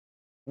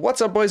What's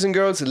up, boys and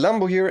girls?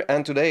 Lambo here,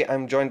 and today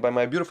I'm joined by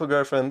my beautiful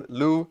girlfriend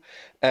Lou,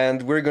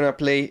 and we're gonna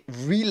play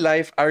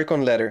real-life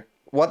Archon ladder.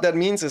 What that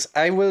means is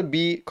I will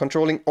be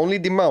controlling only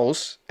the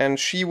mouse and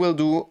she will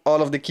do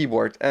all of the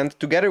keyboard, and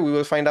together we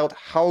will find out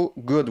how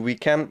good we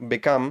can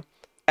become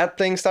at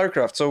playing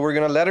StarCraft. So we're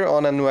gonna ladder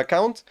on a new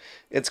account.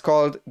 It's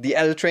called the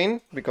L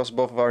Train because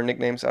both of our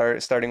nicknames are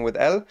starting with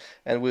L,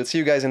 and we'll see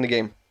you guys in the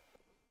game.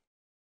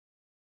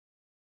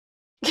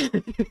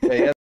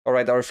 Okay,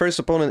 alright, our first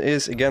opponent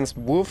is against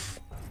Wolf,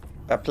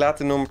 a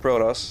Platinum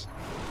Protoss.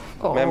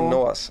 Mem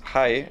Noahs.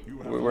 Hi.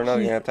 We're not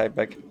gonna type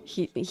back.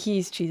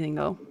 He's cheating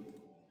though.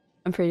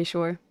 I'm pretty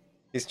sure.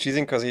 He's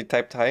cheating because he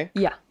typed hi?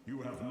 Yeah.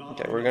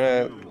 Okay, we're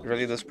gonna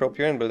ready this probe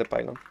here and build a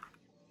pylon.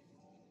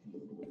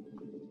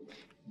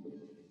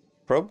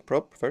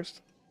 Probe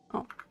first.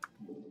 Oh.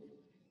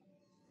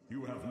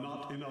 You have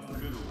not enough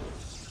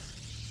minerals.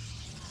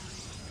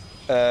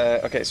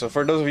 Okay, so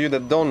for those of you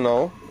that don't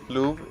know,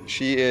 Lou,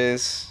 she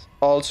is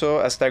also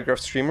a StarCraft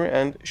streamer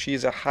and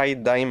she's a high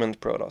diamond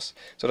Protoss.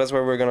 So that's why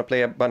we're gonna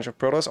play a bunch of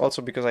Protoss,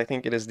 also because I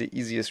think it is the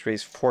easiest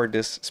race for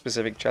this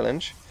specific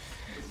challenge.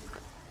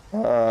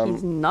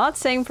 He's not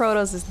saying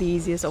Protoss is the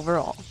easiest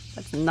overall.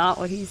 That's not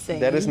what he's saying.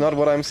 That is not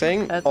what I'm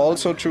saying. That's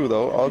also true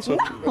though. Also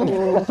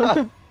no.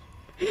 true.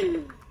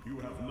 You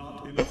have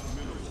not enough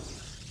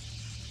minerals.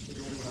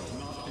 You have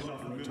not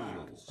enough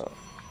minerals. Oh.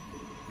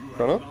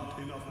 Chrono?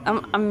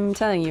 I'm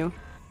telling you.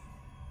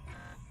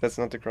 That's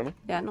not the chrono.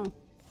 Yeah, no.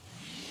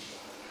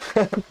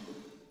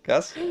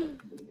 Gas?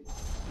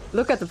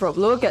 Look at the probe.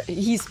 Look at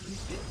he's.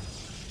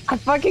 I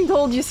fucking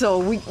told you so.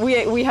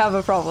 We have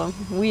a problem.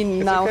 We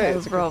now okay,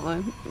 have a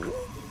problem.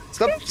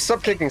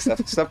 Stop clicking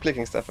stuff. Stop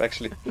clicking stuff.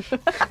 Actually.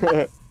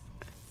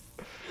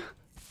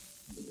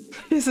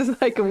 This is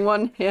like a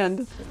one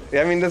hand.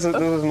 Yeah, I mean this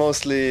is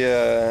mostly.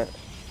 This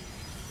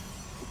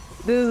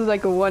is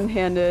like a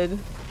one-handed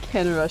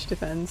cannon rush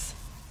defense.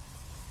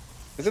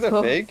 Is it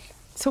a fake?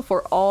 So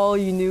for all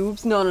you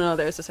noobs, no,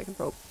 there's a second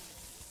probe.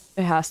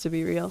 It has to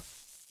be real.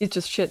 He's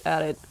just shit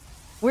at it.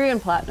 We're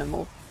in platinum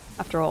mode,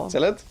 after all.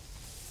 Sell it?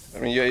 I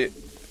mean,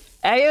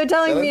 you're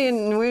telling me,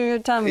 and we're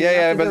telling me.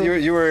 Yeah, but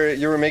you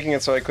were making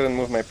it so I couldn't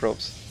move my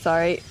probes.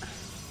 Sorry.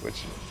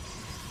 Which?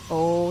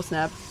 Oh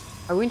snap!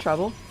 Are we in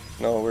trouble?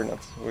 No, we're not.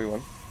 We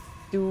won.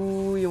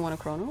 Do you want a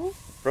chrono?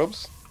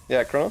 Probes?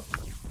 Yeah, chrono.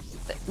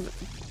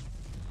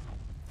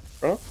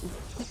 Chrono?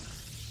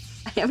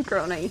 I am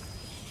chrono.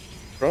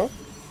 Chrono?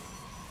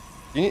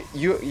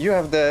 You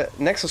have the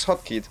Nexus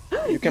hotkey.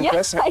 You can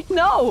yes, press. I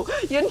know.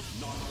 You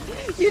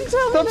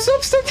tell me.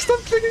 Stop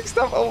clicking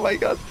stuff. Oh my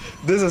god,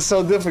 this is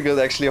so difficult.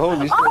 Actually,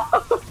 holy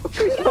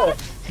shit. No,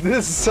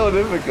 this is so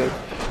difficult.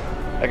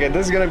 Okay,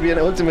 this is gonna be an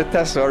ultimate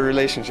test of our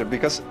relationship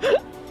because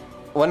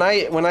when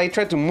I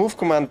try to move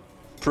command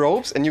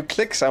probes and you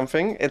click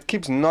something, it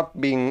keeps not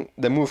being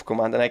the move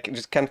command, and I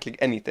just can't click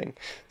anything.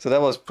 So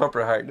that was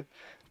proper hard.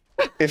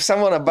 If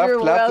someone above You're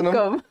platinum,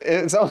 welcome.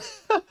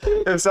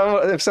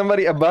 if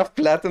somebody above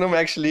platinum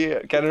actually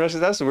can rush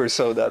us, we're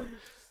so dead.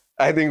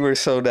 I think we're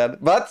so dead.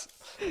 But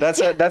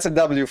that's a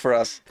W for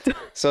us.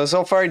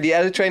 So far the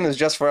L train is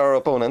just for our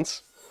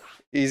opponents.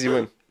 Easy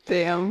win.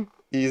 Damn.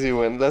 Easy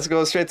win. Let's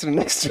go straight to the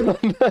next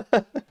one.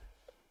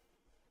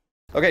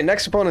 Okay,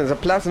 next opponent is a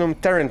platinum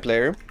Terran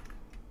player.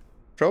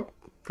 Probe.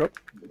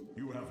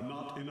 You have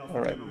not enough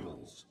Alright.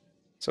 minerals.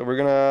 So we're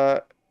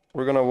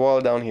gonna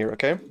wall down here,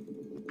 okay?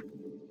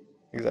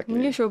 Exactly.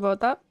 Are you sure about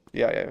that?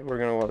 Yeah, we're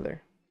gonna wall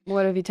there.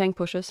 What if he tank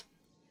pushes?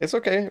 It's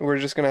okay. We're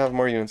just gonna have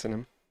more units in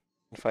him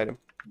and fight him.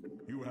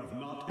 You have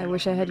not I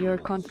wish I had your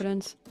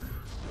confidence.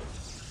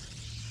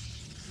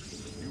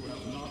 You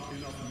have not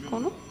enough Oh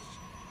no?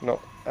 No,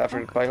 after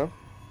the pylon.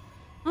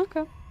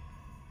 Okay.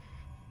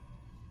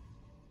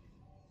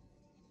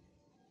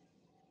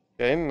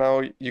 Okay,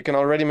 now you can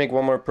already make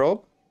one more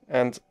probe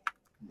and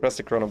press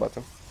the chrono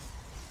button.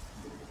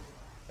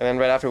 And then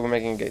right after we're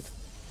making a gate.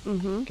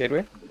 Mm-hmm.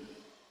 Gateway.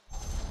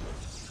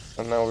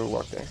 And now we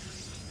walk there.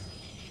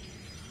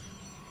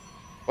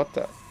 What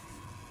the?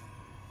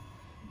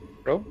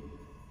 Probe?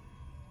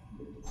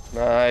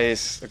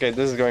 Nice. Okay,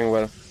 this is going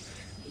well.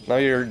 Now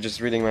you're just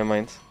reading my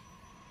mind.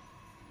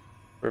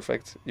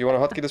 Perfect. You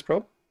want to hotkey this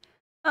probe?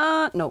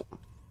 No.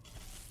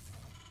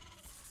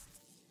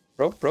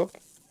 Probe?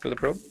 To the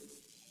probe.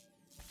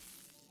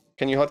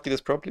 Can you hotkey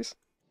this probe, please?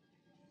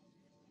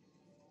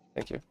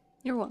 Thank you.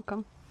 You're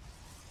welcome.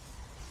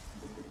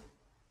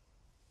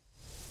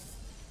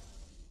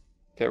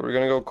 Okay, we're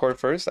gonna go core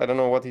first. I don't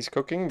know what he's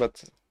cooking,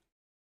 but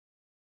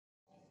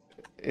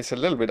it's a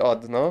little bit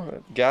odd,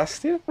 no? Gas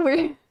steel?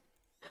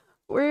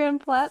 We're in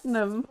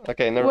platinum.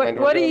 Okay, never mind.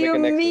 What do you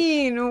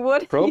mean?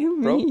 What do you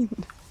mean?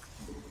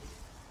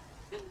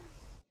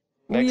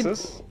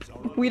 Nexus?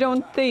 We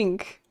don't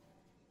think.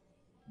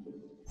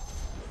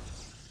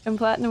 In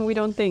platinum, we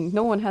don't think.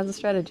 No one has a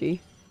strategy.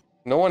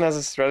 No one has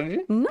a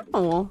strategy?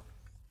 No.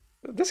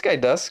 This guy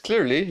does,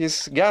 clearly.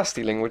 He's gas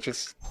stealing, which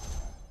is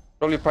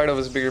probably part of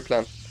his bigger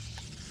plan.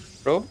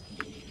 Probe?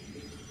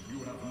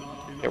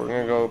 Okay, we're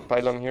gonna go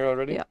pylon here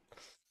already. Yeah.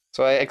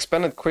 So I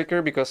expanded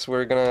quicker because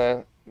we're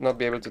gonna not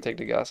be able to take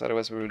the gas,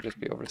 otherwise we would just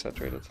be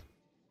oversaturated.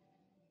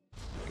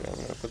 Okay, I'm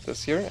gonna put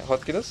this here.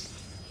 Hotkey this.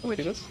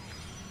 Hotkey this.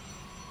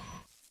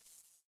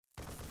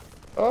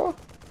 Oh!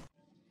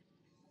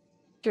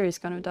 Sure, he's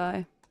gonna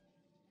die.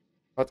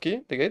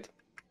 Hotkey, the gate.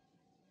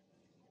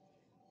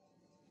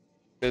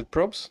 Build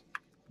probes.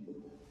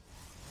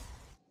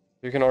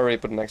 You can already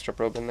put an extra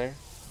probe in there.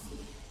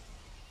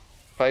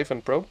 5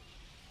 and probe.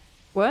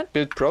 What?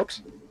 Build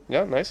probes.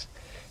 Yeah, nice.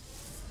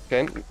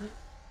 Okay.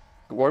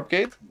 Warp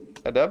gate.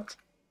 Adapt.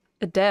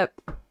 Adept.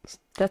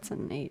 That's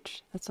an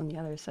H. That's on the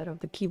other side of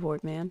the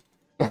keyboard, man.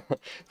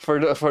 For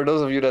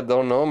those of you that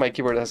don't know, my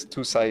keyboard has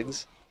 2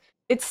 sides.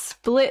 It's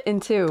split in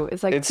two.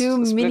 It's like It's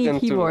two split mini in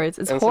 2. keyboards.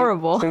 It's And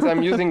horrible. Since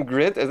I'm using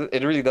grid,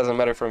 it really doesn't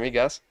matter for me,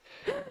 guys.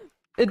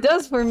 It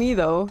does for me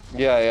though.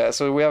 Yeah.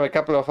 So we have a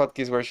couple of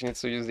hotkeys where she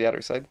needs to use the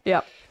other side.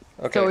 Yeah.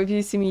 Okay. So if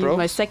you see me use my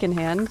Probes? second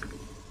hand,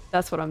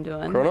 that's what I'm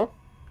doing. Chrono?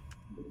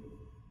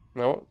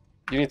 No.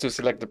 You need to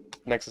select the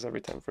Nexus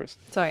every time first.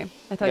 Sorry,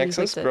 I thought Nexus,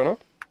 you clicked it. Chrono.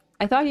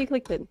 I thought you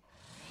clicked it.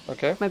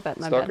 Okay. My bad,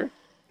 my Stalker. bad.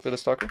 For the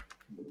Stalker.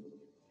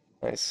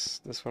 Nice.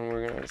 This one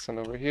we're gonna send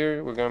over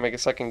here. We're gonna make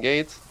a second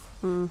gate.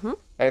 Mm-hmm.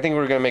 I think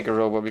we're gonna make a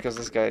robo because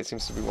this guy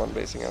seems to be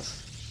one-basing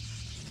us.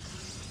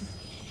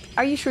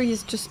 Are you sure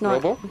he's just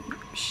not Robo?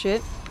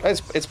 shit?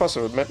 It's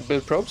possible.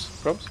 Build probes.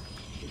 Probes.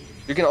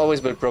 You can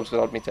always build probes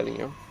without me telling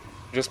you.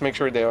 Just make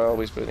sure they are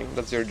always building.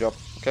 That's your job.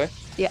 Okay.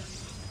 Yeah.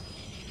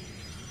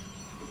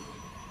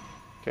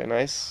 Okay.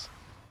 Nice.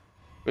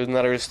 Build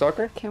another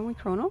Stalker. Can we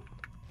chrono?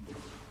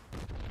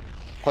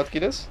 Hotkey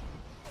this.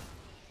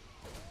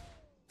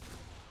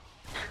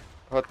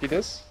 Hotkey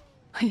this.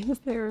 Is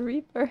there a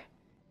Reaper?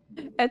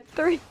 At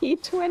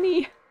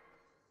 320.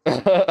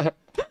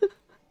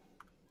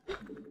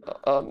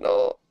 Oh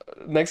no.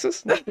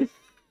 Nexus?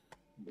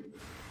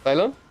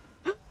 Pylon?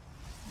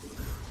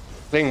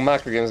 Playing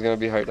macro game is gonna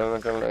be hard, I'm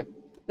not gonna lie.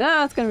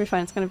 No, it's gonna be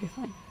fine. It's gonna be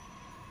fine.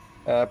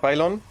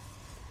 Pylon.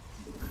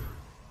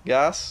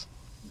 Gas.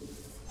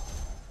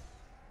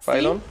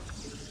 Pylon.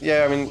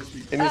 Yeah, I mean,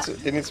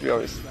 it needs to be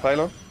always.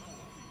 Pylon.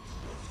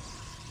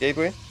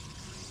 Gateway.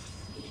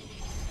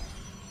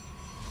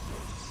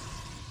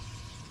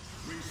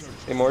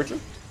 Immortal.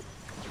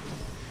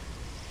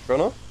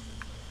 Chrono.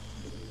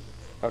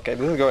 Okay,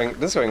 this is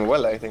going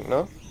well, I think.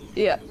 No.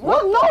 Yeah.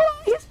 What? No,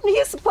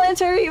 he's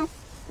planetary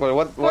Well,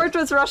 what?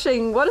 fortress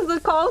rushing. What is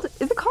it called?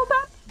 Is it called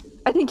that?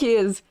 I think he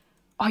is.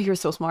 Oh, you're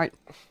so smart.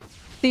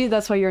 See,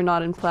 that's why you're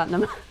not in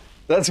platinum.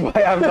 That's why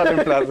I'm not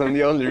in platinum.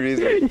 The only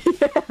reason.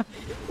 Yeah.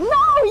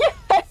 No,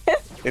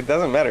 yes. It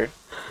doesn't matter.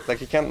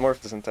 Like you can't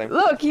morph this in time.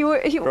 Look, he.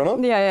 Chrono?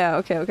 Yeah.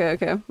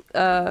 Okay.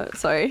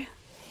 Sorry.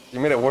 You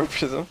made a warp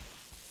prism.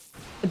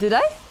 Did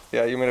I?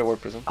 Yeah, you made a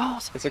warp prism. Oh,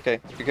 sorry. It's okay.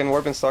 You can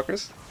warp in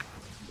stalkers.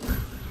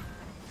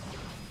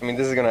 I mean,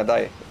 this is gonna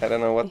die. I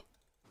don't know what.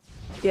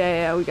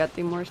 Yeah. We got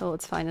the immortal.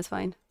 It's fine. It's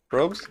fine.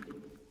 Probes.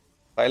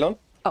 Pylon.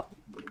 Oh,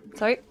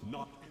 sorry.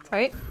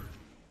 Sorry.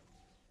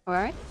 All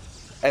right.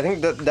 I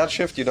think that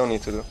shift you don't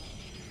need to do.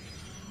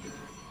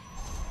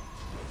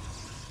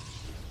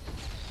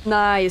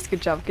 Nice.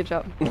 Good job. Good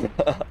job.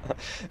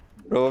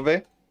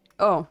 Robobe.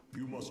 Oh.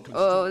 You must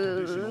Oh.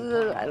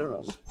 I don't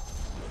know.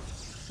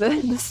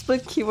 The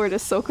split keyboard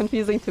is so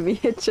confusing to me.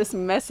 It just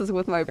messes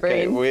with my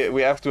Okay, brain.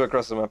 we have to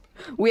across the map.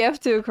 We have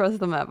to across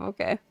the map.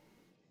 Okay.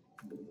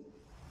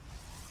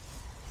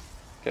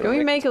 Okay, Can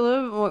we make a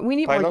little bit more? We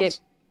need more pylons? gate.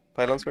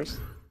 Pylons first.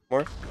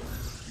 More.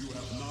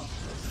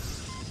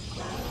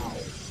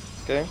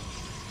 Okay.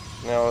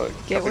 Now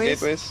couple Gateways?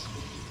 gateways.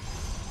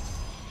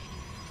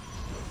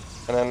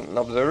 And then an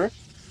observer.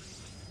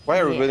 Why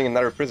are we Yeah. building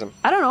another prism?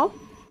 I don't know.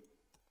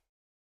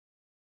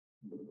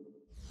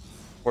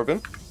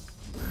 Warpin?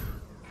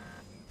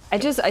 I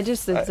just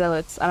did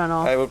zealots. I don't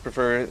know. I would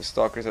prefer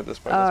stalkers at this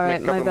point. All Let's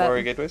right, make a my couple bad.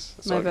 more gateways.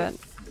 That's My all bad. good.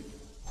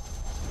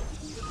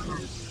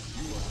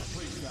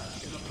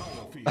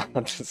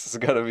 This is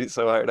gonna be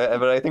so hard.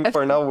 But I think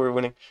for now we're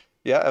winning.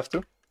 Yeah,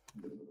 F2.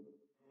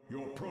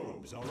 Your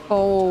probes are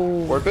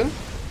Oh. Warpin?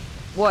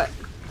 What?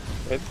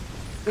 Wait.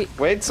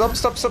 Wait, stop.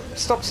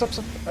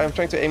 I'm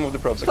trying to aim with the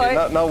probes. Okay,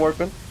 Sorry. now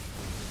Warpin.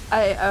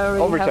 I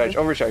already Overcharge,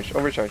 have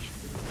overcharge.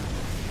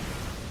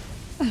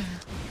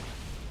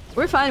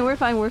 We're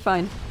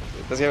fine.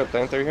 Does he have a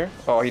planetary here?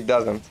 Oh, he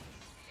doesn't.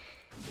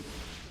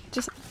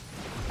 Just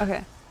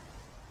okay.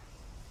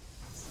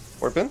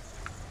 Warpin?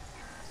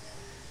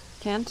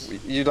 Can't.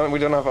 We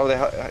don't have all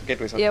the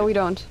gateways. Yeah, we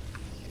don't.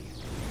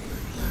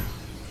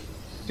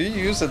 Do you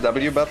use the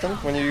W button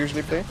when you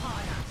usually play?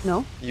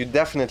 No. You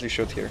definitely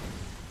should here.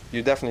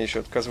 You definitely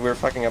should, because we're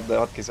fucking up the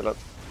hotkeys a lot.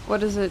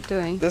 What is it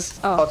doing? This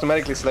Oh.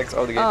 automatically selects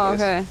all the Oh,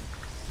 gateways. okay.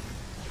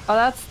 Oh,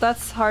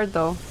 that's hard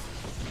though.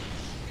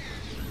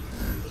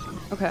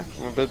 Okay.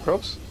 Can we build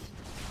probes?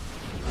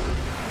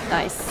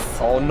 Nice.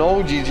 Oh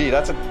no, GG.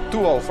 That's a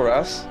 2-0 for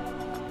us.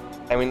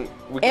 I mean,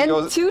 we can And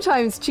go 2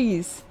 times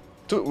cheese.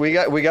 we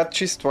got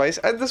cheese twice.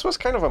 This was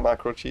kind of a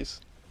macro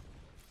cheese.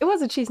 It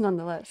was a cheese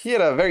nonetheless. He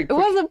had a very It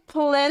quick, was a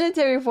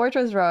planetary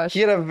fortress rush. he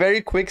had a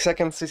very quick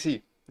second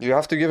CC. You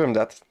have to give him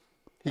that.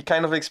 He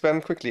kind of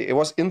expanded quickly. It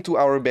was into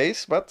our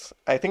base, but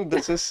I think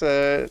this is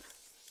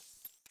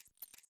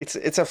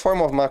It's a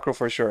form of macro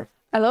for sure.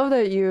 I love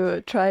that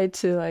you tried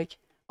to like,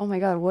 oh my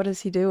god, what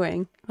is he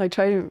doing? Like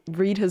try to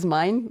read his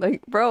mind.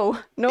 Like, bro,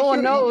 no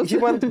one knows. He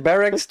went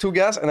barracks, 2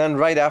 gas, and then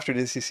right after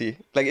the CC.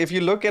 Like if you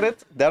look at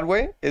it that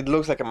way, it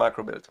looks like a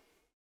macro build.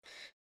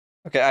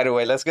 Okay, either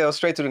way, let's go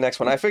straight to the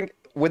next one. I think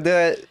with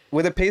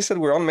the pace that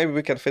we're on, maybe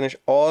we can finish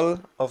all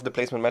of the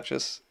placement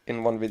matches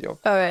in one video.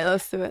 All right,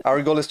 let's do it.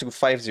 Our goal is to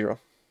 5-0.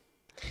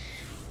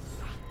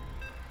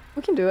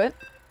 We can do it.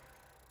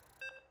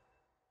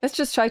 Let's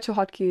just try to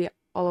hotkey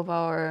all of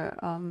our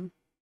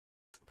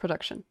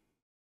production,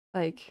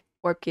 like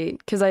warp gate,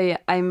 because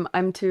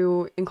I'm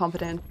too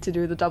incompetent to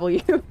do the W.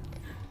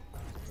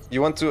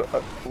 You want to?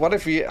 What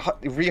if we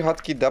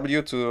re-hotkey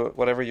W to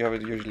whatever you have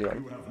it usually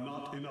on?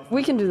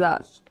 We can do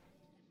that.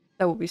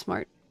 That would be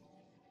smart.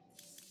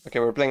 Okay,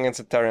 we're playing against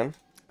a Terran.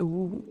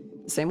 Ooh,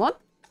 the same one?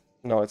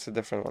 No, it's a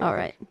different one. All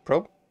right.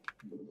 Probe.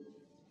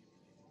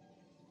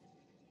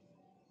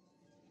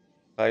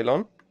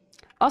 Pylon.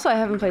 Also, I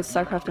haven't played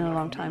StarCraft in a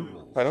long time.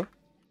 Pylon.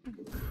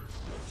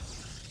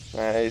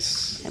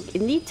 Nice. I'm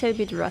a little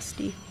bit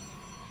rusty.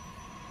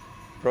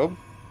 Probe.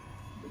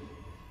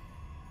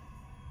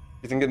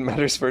 You think it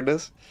matters for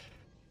this?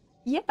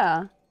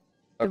 Yeah.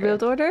 The Okay.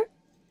 build order?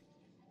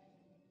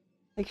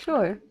 Like,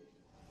 sure.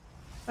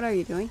 What are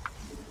you doing?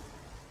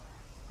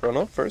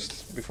 Chrono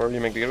first, before you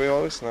make the gateway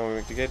always. Now we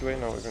make the gateway,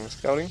 now we're going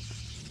scouting.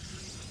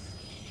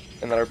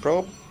 Another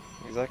probe.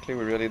 Exactly,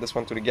 we relay this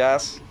one to the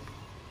gas.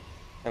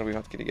 And we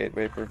hotkey the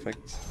gateway,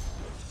 perfect.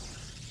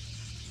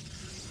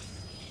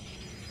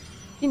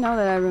 You know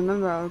that I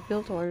remember our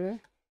build order.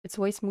 It's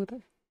way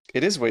smoother.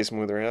 It is way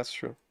smoother, that's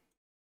true.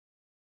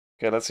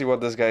 Okay, let's see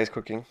what this guy is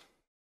cooking.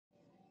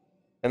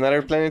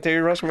 Another planetary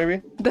rush,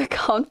 maybe? The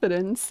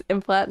confidence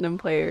in platinum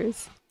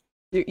players.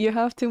 You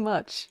have too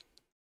much.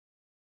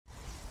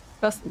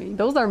 Trust me,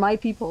 those are my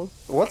people.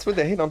 What's with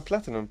the hate on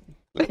platinum?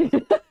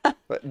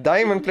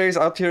 Diamond players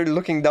out here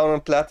looking down on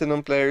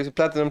platinum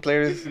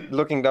players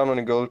looking down on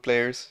the gold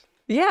players.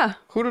 Yeah.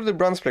 Who do the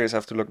bronze players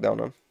have to look down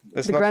on?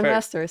 It's The not fair.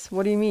 Grandmasters.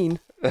 What do you mean?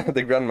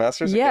 The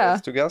Grandmasters? Okay, Yeah.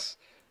 that's 2 gas.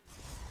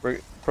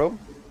 Probe?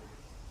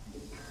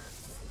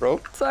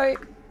 Probe? Sorry.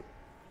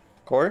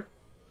 Core?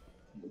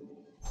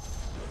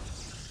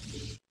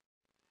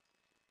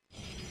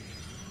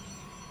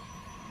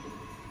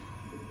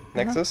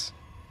 Nexus?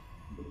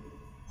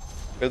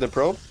 Build a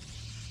probe.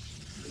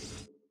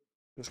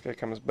 This guy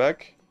comes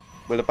back.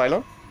 Build a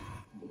pylon.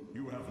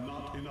 You have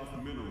not enough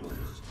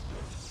minerals.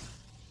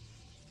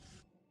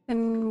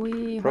 Can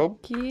we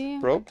Probe?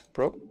 hotkey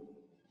Probe.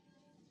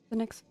 the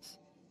Nexus?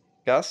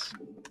 Gas?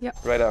 Yep.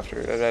 Right after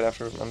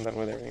I'm done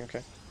with everything,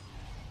 okay.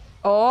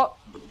 Oh,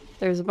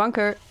 there's a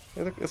bunker.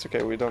 It's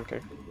okay, we don't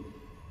care.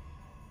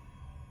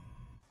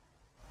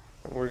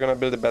 We're gonna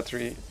build a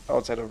battery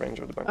outside of range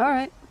of the bunker. All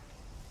right.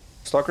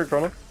 Stalker,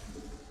 Chrono.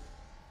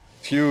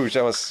 Huge,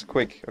 that was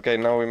quick. Okay,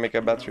 now we make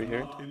a battery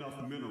here. Not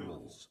enough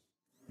minerals.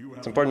 You It's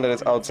have important that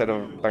it's outside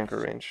of bunker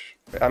range.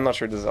 I'm not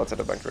sure this is outside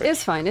of bunker range.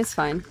 It's fine. It's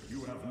fine.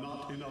 you have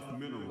not enough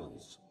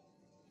minerals.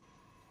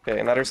 Okay,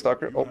 another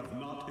stalker. Oh,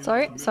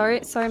 Sorry.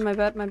 My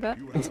bad.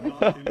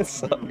 it's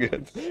so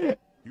good.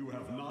 You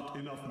have not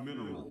enough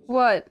minerals.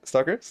 What?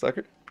 Stalker.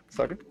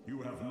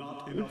 You have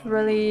not enough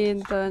Really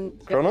the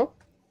Chrono.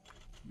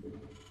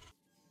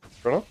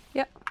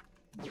 Yeah.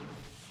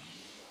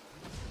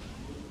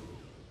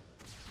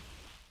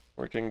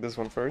 Working this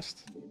one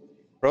first.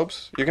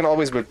 Probes. You can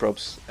always build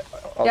probes.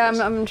 Yeah, Always.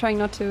 I'm trying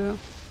not to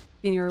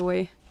be in your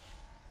way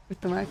with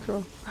the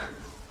macro.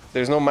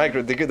 There's no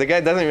micro. The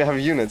guy doesn't even have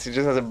units. He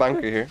just has a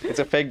bunker here. It's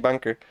a fake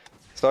bunker.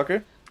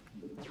 Stalker.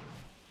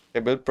 Okay,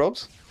 build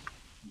probes.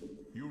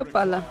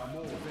 Opala.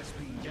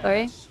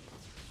 Sorry.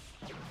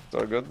 It's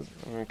all good.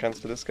 I'm gonna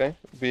cancel this guy.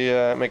 We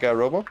make a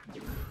robo.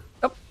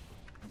 Oh.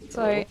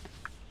 Sorry.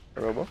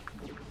 A robo.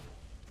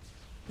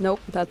 Nope,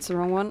 that's the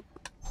wrong one.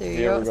 There you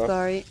Here go. we go.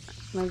 Sorry.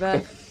 My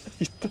bad.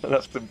 You don't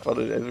have to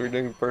apologize. We're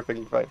doing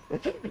perfectly fine.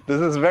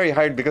 This is very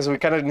hard because we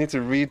kind of need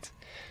to read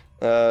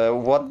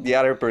what the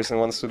other person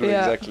wants to do Yeah.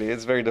 exactly.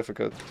 It's very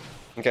difficult.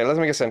 Okay, let's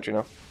make a sentry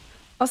now.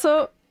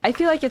 Also, I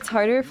feel like it's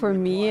harder for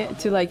me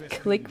to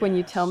like click when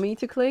you tell me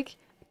to click,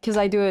 because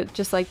I do it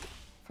just like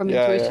from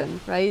Yeah,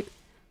 intuition, right?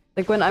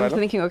 Like when I'm Pylon?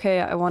 thinking,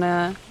 okay, I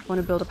wanna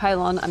build a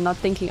pylon, I'm not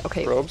thinking,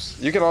 okay, Probes.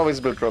 You can always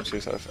build probes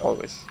yourself.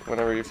 Always.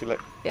 Whenever you feel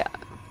like. yeah.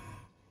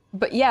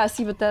 But yeah,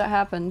 see, but that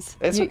happens.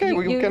 It's You- okay. you-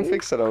 We you- can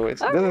fix it always.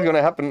 This is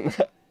gonna happen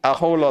a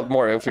whole lot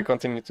more if we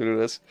continue to do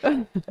this.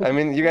 I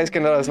mean, you guys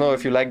can let us know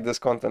if you like this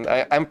content.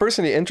 I'm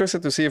personally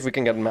interested to see if we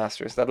can get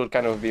masters. That will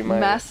kind of be my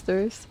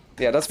Masters.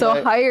 yeah. That's So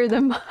my higher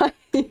than my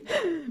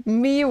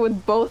me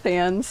with both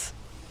hands.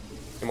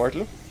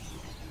 immortal.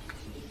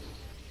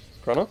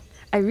 Chrono.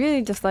 I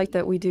really just like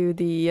that we do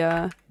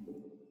the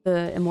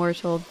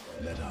immortal.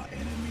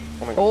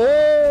 Oh my god.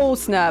 Oh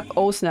snap!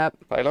 Oh snap!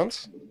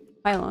 Pylons.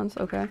 Pylons.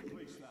 Okay.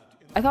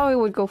 I thought we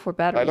would go for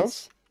batteries.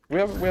 Pylons.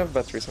 We have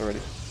batteries already.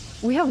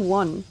 We have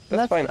one.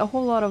 That's fine. a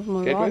whole lot of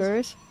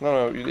marauders.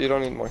 No, you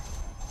don't need more.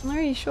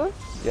 Are you sure?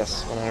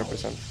 Yes,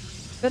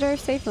 100%. Better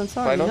safe than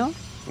sorry, Pylon?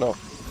 no? No.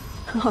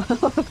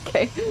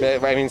 Okay.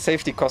 I mean,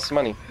 safety costs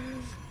money.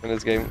 in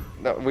this game.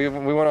 No, we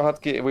want to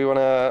hotkey. We want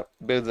to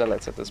build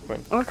zealots at this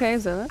point. Okay,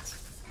 zealots.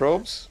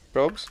 Probes,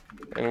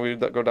 and we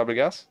go double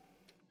gas.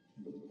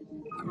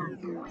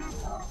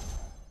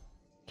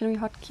 Can we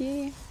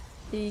hotkey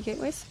the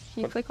gateways?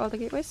 Can you click all the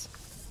gateways?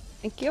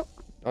 Thank you.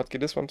 Hotkey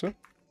this one too.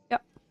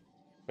 Yep.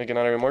 Make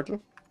another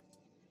immortal.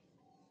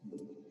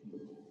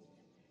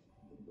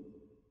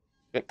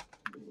 Okay.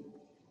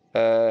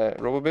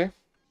 Robobay.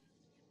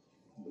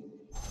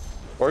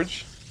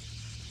 Forge.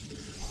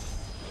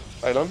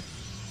 Pylon.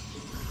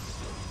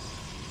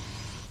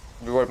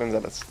 We warp in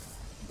zealots.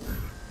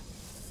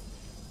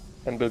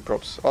 And build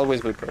probes.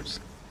 Always build probes.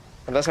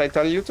 Unless I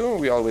tell you to,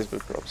 we always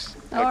build probes.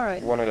 Like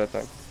Alright. one at a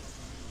time.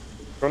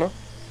 Chrono?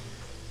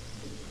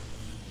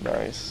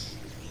 Nice.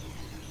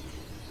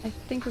 I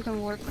think we can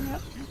warp on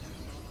it.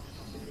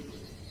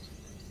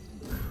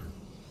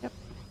 Yep.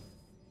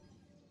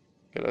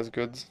 Okay, that's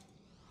good.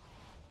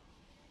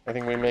 I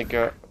think we make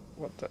a...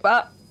 What the...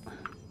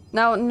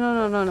 No.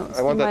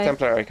 I want that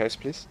Templar Archives,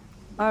 please.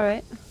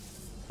 Alright.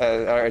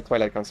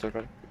 Twilight Council,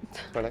 rather.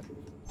 Twilight.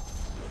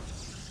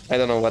 I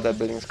don't know what that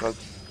building is called.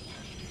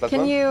 That Can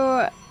one?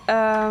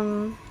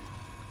 you,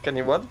 Can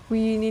you what?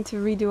 we need to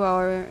redo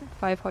our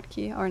 5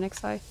 hotkey, our next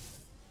high.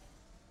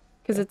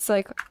 Because it's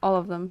like all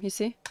of them, you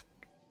see?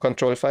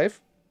 Control 5.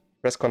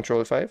 Press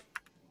Control 5.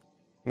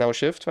 Now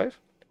Shift 5.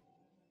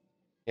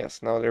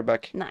 Yes, now they're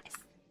back. Nice.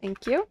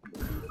 Thank you.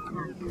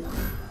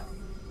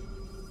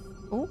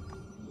 Oh.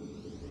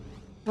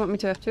 Want me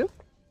to F2?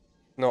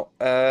 No,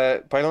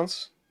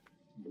 pylons.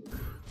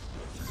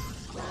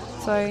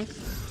 Sorry.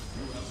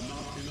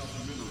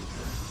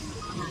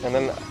 And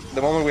then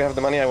the moment we have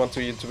the money, I want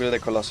you to build a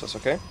Colossus,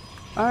 okay?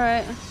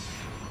 Alright.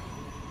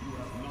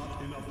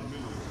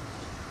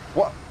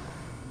 What?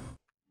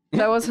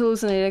 That was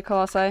hallucinated,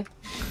 Colossi.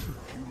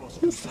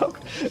 Stop.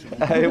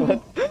 I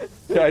want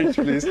charge,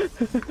 please.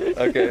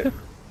 Okay.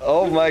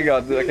 Oh my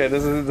god. Okay,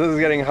 this is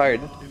getting hard.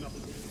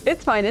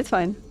 It's fine, it's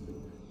fine.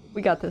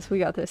 We got this, we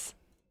got this.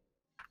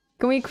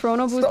 Can we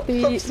chrono boost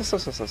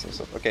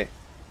Stop. Okay.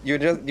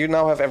 You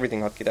now have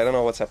everything hotkeyed. I don't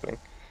know what's happening.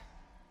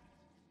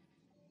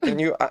 Can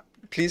you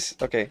please?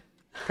 Okay.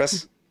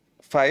 Press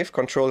 5,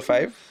 Control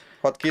 5.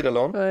 Hotkeyed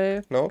alone.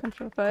 5. No.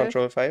 Control 5.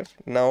 Control 5.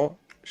 Now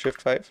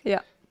Shift 5.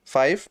 Yeah.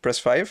 5. Press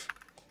 5.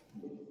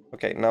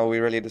 Okay. Now we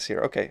relay this here.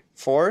 Okay.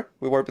 4.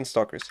 We warp in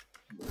stalkers.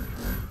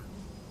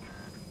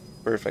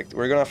 Perfect.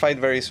 We're gonna fight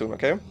very soon.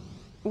 Okay.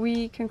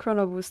 We can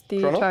chrono boost the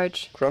Chrono?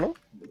 charge. Chrono?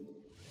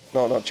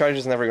 No. Charge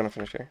is never gonna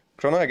finish here.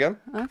 Chrono again.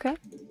 Okay.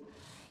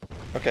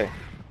 Okay.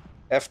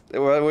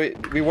 Well,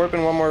 we warp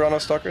in one more run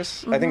of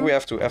stalkers. I think we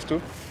have to F2.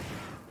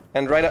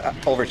 And right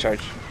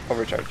overcharge.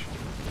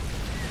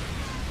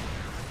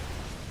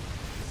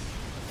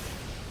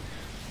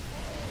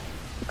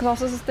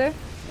 Colossus is there.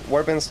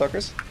 Warp in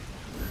stalkers.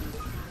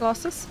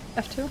 Colossus.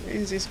 F2.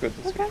 He's good.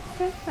 He's Okay,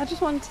 good. okay. I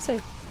just wanted to say.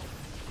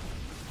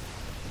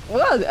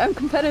 Well, I'm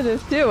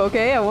competitive too,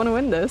 okay? I want to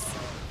win this.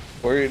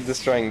 We're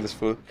destroying this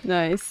fool.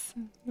 Nice.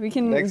 We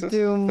can Nexus,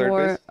 do third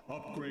more.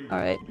 base.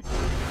 Alright.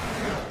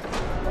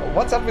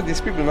 What's up with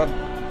these people not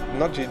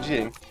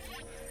GGing?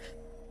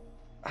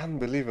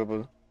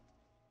 Unbelievable.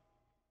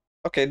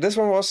 Okay, this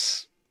one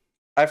was.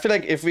 I feel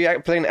like if we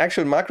play an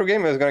actual macro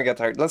game, it's gonna get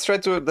hard. Let's try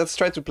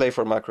to play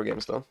for macro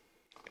games though.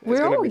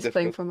 We're always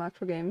playing for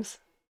macro games.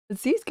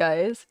 It's these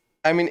guys.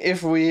 I mean,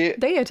 if we.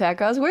 They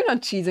attack us. We're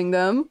not cheesing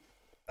them.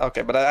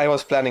 Okay, but I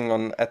was planning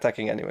on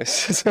attacking anyways.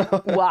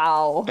 So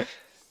Wow.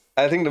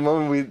 I think the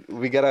moment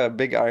we get a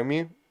big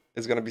army,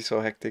 it's gonna be so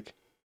hectic.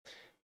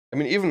 I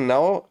mean, even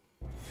now,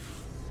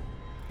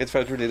 it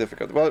felt really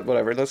difficult. Well,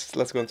 whatever. Let's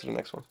go into the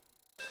next one.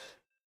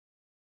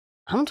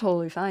 I'm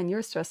totally fine.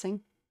 You're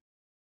stressing.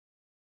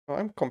 Oh,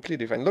 I'm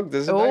completely fine. Look,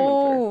 there's a diamond player.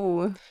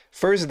 Oh.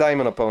 First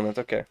diamond opponent.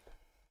 Okay,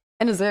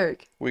 And a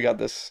Zerg. we got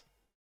this.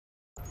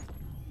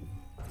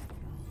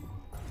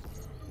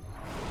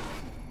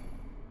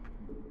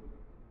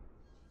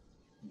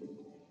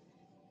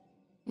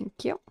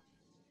 Thank you.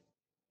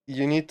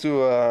 You need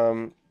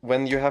to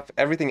when you have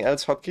everything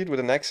else hotkeyed with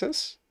the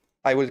Nexus,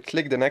 I will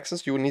click the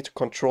Nexus. You will need to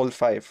Control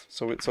 5,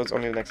 so it's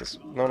only the Nexus.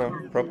 No,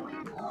 prop.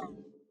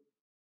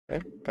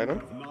 Okay,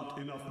 pylon. Not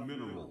enough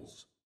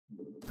minerals.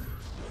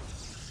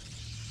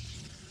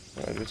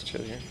 I'll just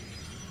chill here.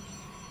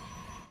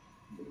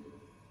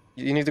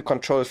 You need to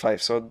Control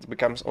 5, so it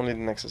becomes only the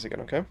Nexus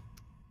again. Okay.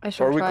 I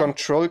shall Or we try.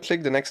 Control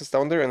click the Nexus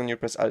down there, and then you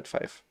press Alt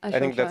 5. I I shall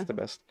think that's try. the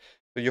best.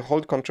 So you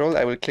hold Control.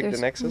 I will click There's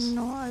the Nexus.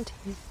 no alt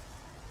here.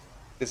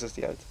 This is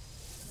the Alt.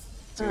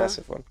 It's a Ah.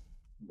 massive one.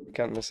 You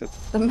can't miss it.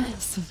 The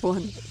massive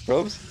one.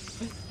 Robes?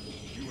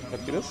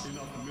 Look at this.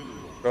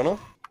 Chrono?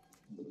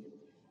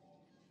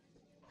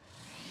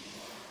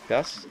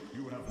 Gas?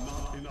 You have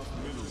not enough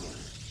minerals.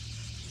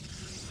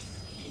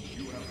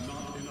 You have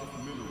not enough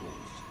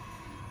minerals.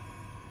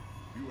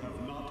 You have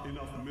not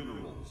enough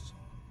minerals.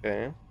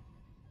 Okay.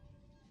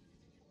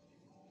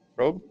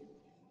 Probe?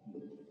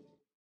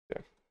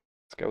 Okay.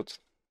 Scout.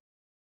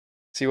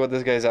 See what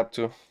this guy's up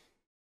to.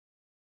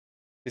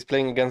 He's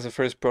playing against the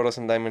first Protoss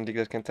and Diamond League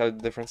that can tell the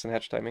difference in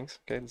hatch timings.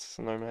 Okay, this is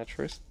a normal hatch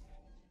first.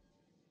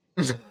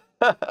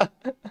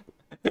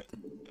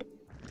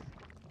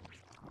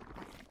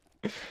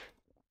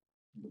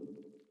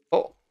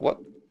 Oh, what?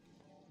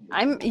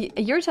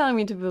 You're telling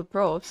me to build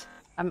probes.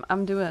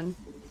 I'm doing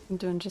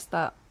just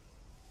that.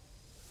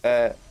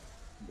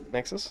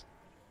 Nexus?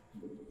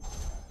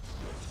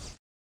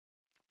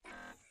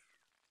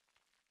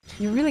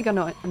 You're really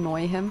gonna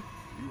annoy him?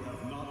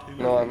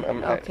 No,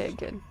 Okay,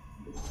 good.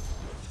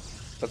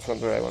 That's not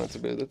where I wanted to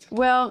build it.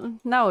 Well,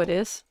 now it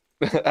is.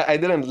 I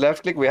didn't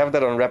left click. We have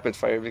that on rapid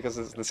fire because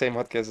it's the same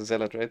hotkey as the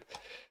Zealot, right?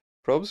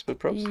 Probes? Build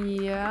probes?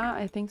 Yeah,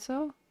 I think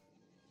so.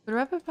 The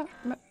rapid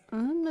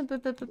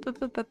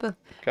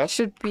Cast?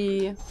 should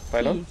be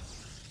Pylon? E.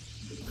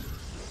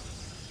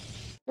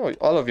 Oh,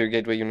 all of your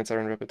gateway units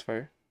are in rapid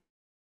fire.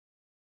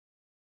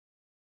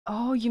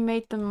 Oh, you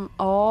made them.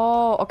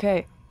 Oh,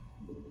 okay.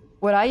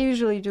 What I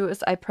usually do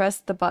is I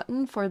press the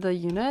button for the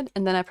unit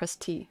and then I press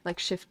T, like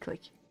shift click.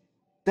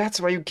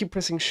 That's why you keep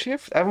pressing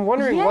shift? I'm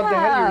wondering what the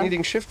hell you're Yeah.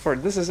 needing shift for.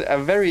 This is a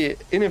very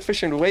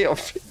inefficient way of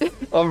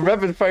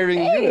rapid firing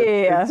units.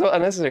 Yeah. It's so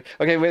unnecessary.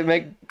 Okay, wait,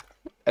 make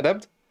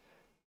adapt.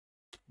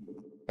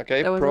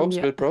 Okay, That was probes,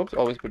 on the- build probes,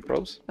 always build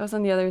probes. That was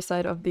on the other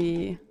side of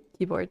the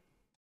keyboard.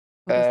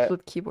 Of the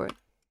split keyboard.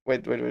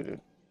 Wait.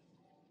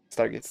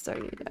 Stargate.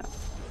 Sorry, yeah.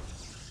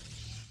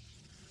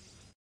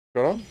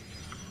 Chrono?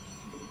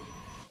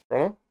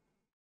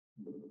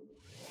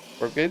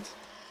 Warp gate?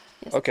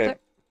 Yes, Okay. sir.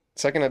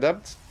 Second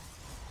adapt.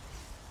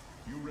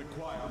 You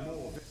require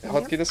more.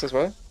 Hotkey this as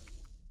well.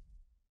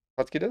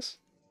 Hotkey this.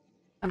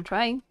 I'm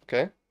trying.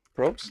 Okay.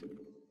 Probes.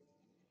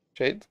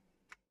 Shade.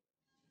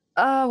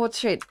 What's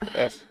shade?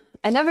 F.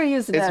 I never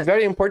use It's that.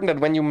 very important that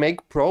when you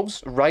make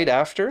probes right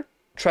after,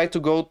 try to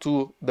go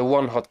to the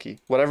one hotkey.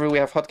 Whatever we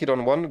have hotkeyed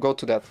on one, go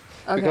to that.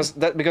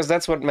 Okay. Because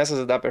that's what messes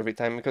it up every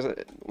time. Because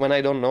when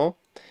I don't know,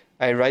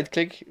 I right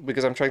click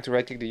because I'm trying to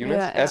right click the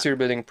units Yeah, as yeah. you're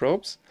building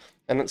probes,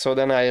 and so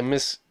then I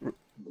miss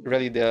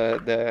really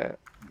the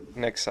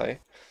next side.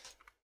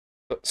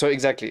 So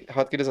exactly,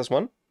 hotkey this as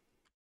one.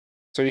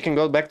 So you can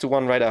go back to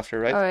one right after,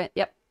 right? All right.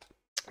 Yep.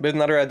 Build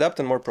another adapt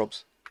and more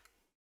probes.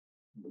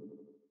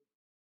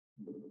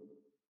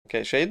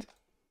 Okay, shade.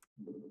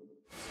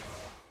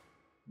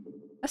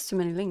 That's too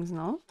many links,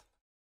 no?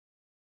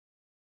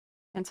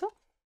 Cancel?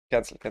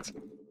 Cancel.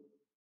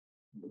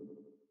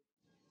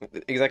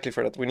 Exactly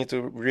for that. We need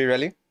to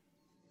re-rally.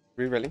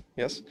 Re-rally,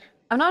 yes.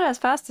 I'm not as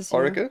fast as you.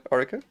 Oracle.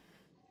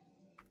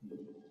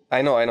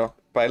 I know.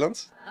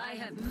 Pylons. I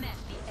have met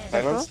the end.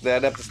 Pylons. The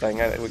adapt is dying.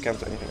 We can't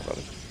do anything about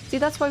it. See,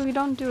 that's why we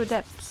don't do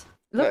adepts.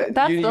 Look,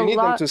 that's you a need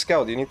them lot. to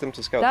scout. You need them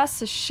to scout.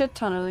 That's a shit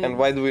ton of links. And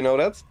why do we know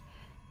that?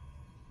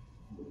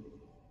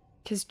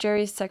 Because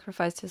Jerry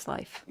sacrificed his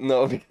life.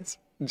 No, because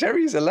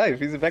Jerry's alive.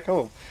 He's back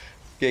home.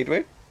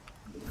 Gateway?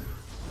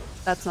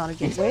 That's not a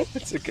gateway.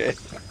 It's okay.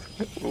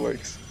 It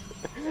works.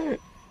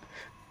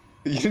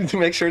 You need to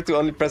make sure to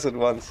only press it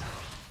once.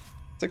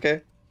 It's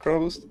okay. Chrono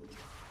boost.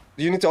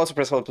 You need to also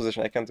press hold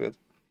position. I can't do it.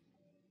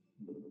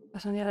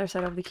 That's on the other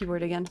side of the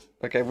keyboard again.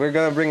 Okay, we're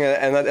gonna bring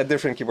a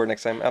different keyboard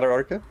next time. Other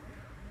Orca?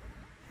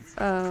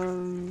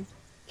 Can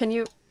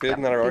you... Build yeah,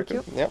 another thank Orca?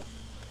 you. Yeah.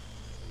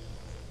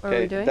 What are we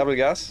Okay, doing? double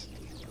gas.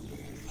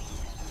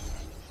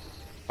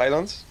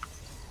 Pylons.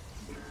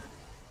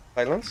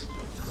 I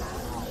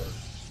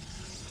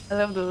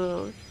love the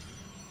little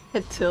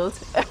head tilt.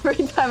 Every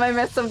time I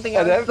mess something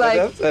up, it's like...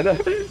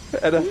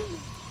 Adapt.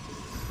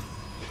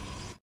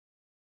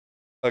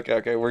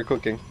 Okay, we're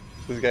cooking.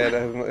 This guy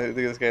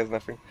has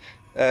nothing.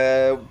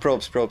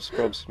 Probes.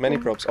 Many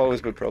probes.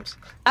 Always good probes.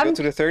 Go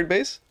to the third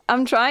base.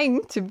 I'm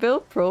trying to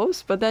build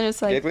probes, but then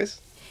it's like...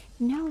 Gateways.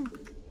 No.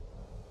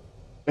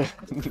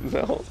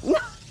 No.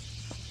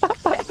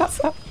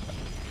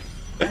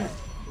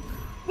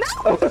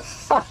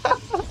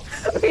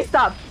 Okay,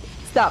 stop.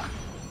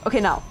 Okay,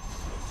 now.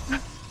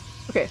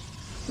 Okay.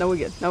 Now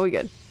we're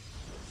good.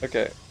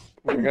 Okay.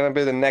 We're gonna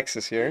build a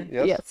nexus here.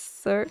 Yes. Yes,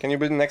 sir. Can you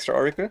build an extra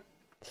oracle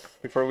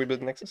before we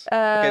build nexus?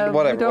 Okay,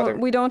 whatever.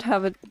 We don't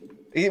have it.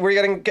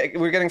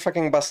 We're getting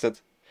fucking busted.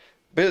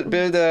 Build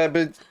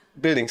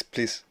buildings,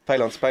 please.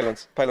 Pylons.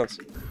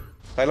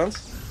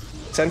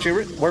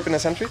 Sentry, warp in a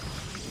sentry.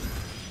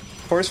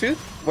 Force field.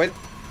 Wait.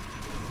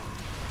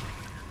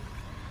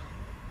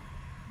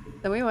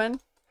 Then we win.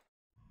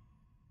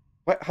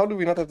 What? How do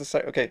we not have the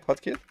side? Okay,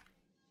 hotkey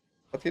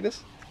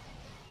this.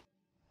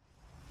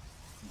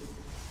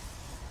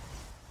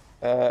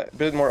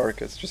 Build more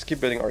orchids. Just keep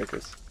building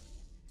orchids.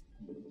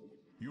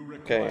 You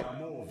require Okay.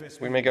 more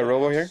Vespene We make a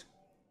robo here.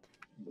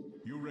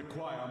 You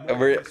require more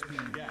We're-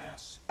 Vespene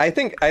gas. I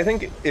think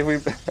if we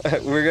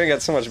we're gonna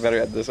get so much better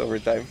at this over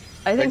time.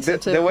 I think so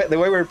too. The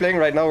way we're playing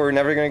right now, we're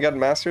never gonna get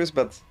masters,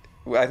 but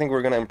I think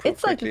we're gonna improve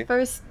It's like quickly. the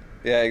first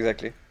Yeah,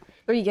 exactly.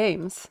 3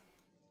 games.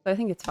 So I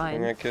think it's I'm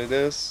fine. gonna kill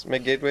this.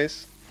 Make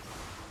gateways.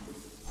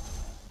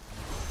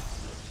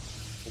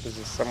 This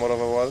is somewhat of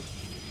a wall.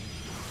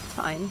 It's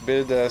fine.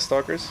 Build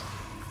stalkers.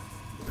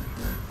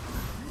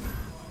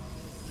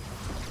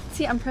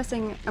 See, I'm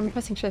pressing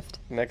shift.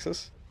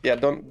 Nexus. Yeah,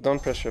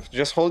 don't press shift.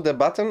 Just hold the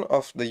button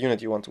of the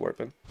unit you want to warp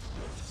in.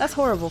 That's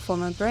horrible for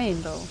my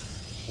brain though.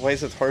 Why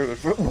is it horrible?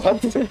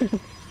 What?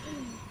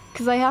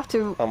 Because I have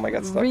to. Oh my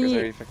god, stalkers,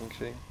 are you fucking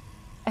kidding?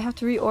 I have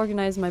to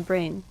reorganize my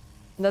brain.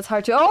 And that's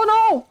hard to. Oh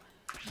no!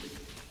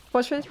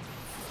 Watch it.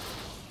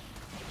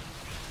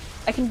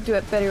 I can do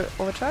it better.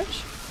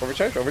 Overcharge.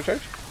 Overcharge,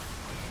 overcharge.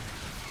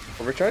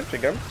 Overcharge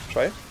again.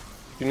 Try it.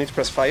 You need to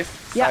press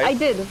 5. Yeah, 5. I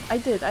did. I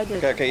did. I did.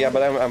 Okay, okay, yeah,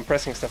 but I'm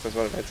pressing stuff as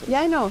well, right? So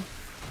Yeah, I know.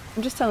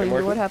 I'm just telling you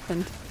working? what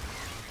happened.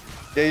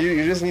 yeah,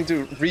 you just need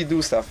to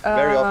redo stuff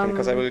very often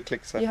because I will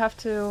click stuff. You have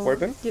to.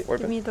 Warp in? Give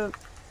Warp in? me the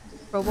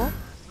robo.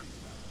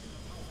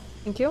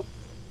 Thank you.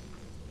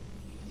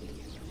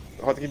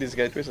 Hotkey these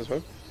gateways as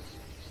well.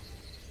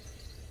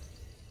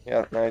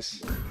 Yeah,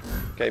 nice.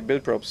 Okay,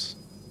 build probes.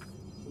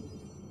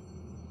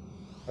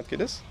 Hotkey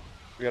this.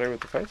 Together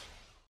with the 5.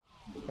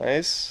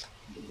 Nice.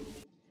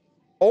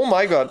 Oh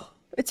my god.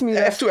 It's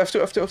muted. F2,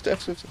 F2, F2, F2,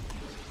 F2,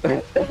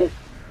 F2.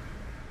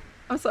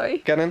 I'm sorry.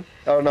 Cannon.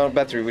 Oh no,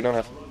 battery, we don't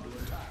have.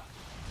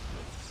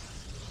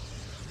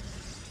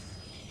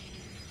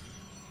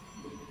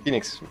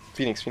 Phoenix,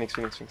 Phoenix, Phoenix,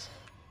 Phoenix, Phoenix.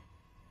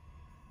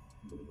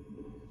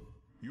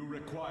 You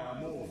require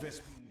more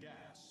Vespene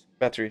gas.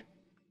 Battery.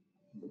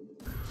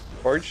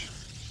 Forge.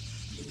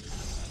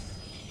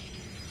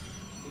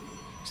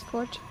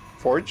 Forge.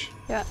 Forge.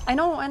 Yeah, I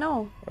know, I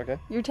know. Okay.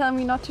 You're telling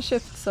me not to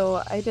shift,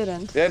 so I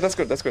didn't. Yeah, that's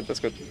good, that's good, that's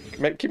good.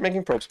 Keep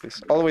making probes,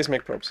 please. Always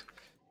make probes.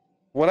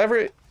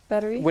 Whatever,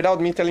 Battery.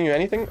 without me telling you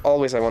anything,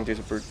 always I want you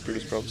to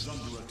produce probes.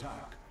 Under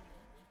attack.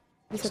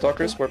 Is it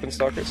Stalkers, okay? warp and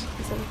stalkers. Is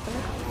it okay?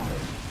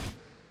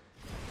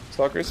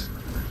 Stalkers.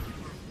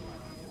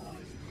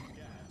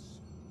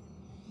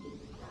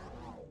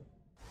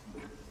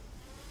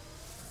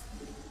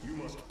 You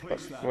must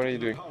place that What are you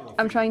doing?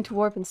 I'm trying to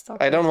warp and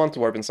stalk. I don't want to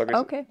warp and stalkers.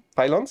 Okay.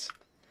 Pylons?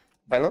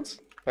 Pylons?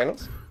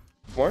 Pylons?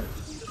 More?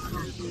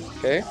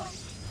 Okay.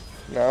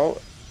 Now,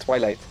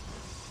 Twilight.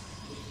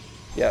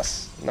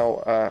 Yes.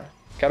 Now,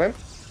 cannon?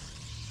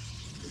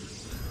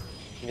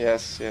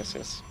 Yes, yes,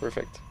 yes.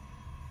 Perfect.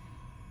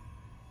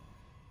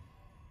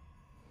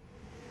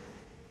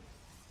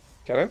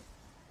 Cannon?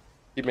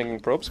 Keep making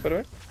probes, by the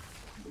way.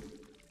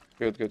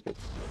 Good, good, good.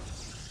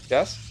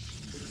 Gas?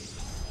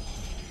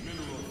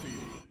 mineral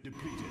field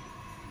depleted.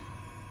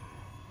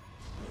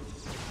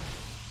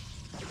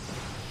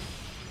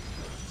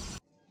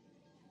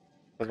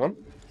 That one?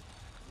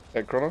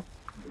 Chrono?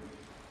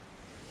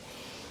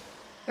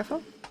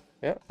 Careful.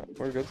 Yeah,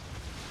 we're good.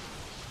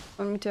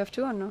 Want me to have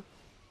 2 or no?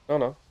 No,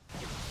 no.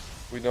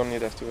 We don't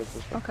need F2 at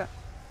this point. Okay.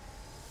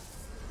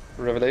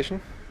 Mineral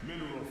Revelation?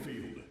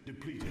 field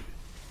depleted.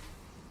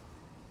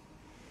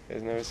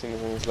 He's never seen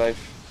this in his life.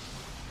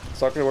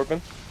 Stalker Warpman?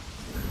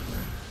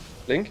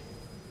 Link?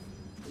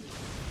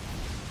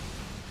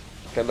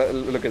 Okay,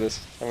 look at this.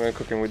 I'm gonna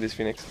cook him with this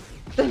Phoenix.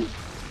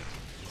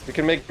 We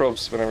can make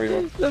probes whenever you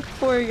want. The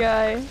poor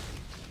guy.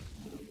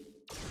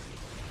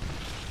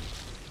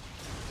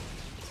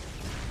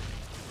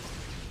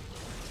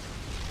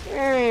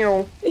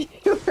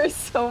 You were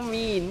so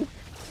mean.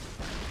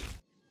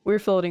 We're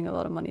floating a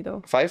lot of money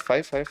though. 5,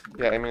 5, 5.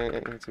 Yeah, I mean,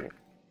 into.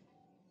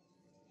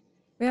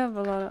 We have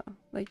a lot of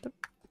like the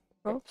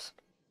ropes.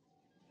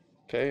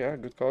 Okay, yeah,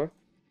 good call.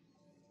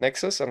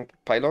 Nexus and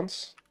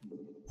pylons.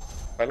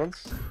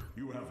 Pylons?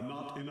 You have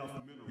not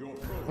enough mineral. Your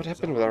probes What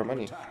happened are with our under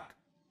money? attack.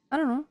 I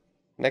don't know.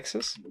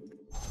 Nexus?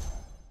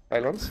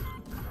 Pylons?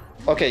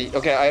 Okay,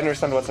 okay, I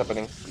understand what's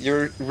happening.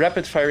 You're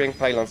rapid firing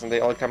pylons and they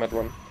all come at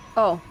one.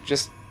 Oh,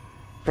 Just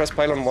press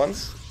pylon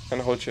once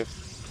and hold shift.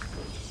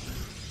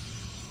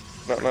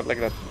 No, not like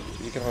that.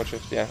 You can hold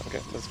shift. Yeah, okay,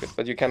 that's good.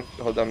 But you can't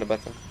hold down the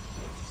button.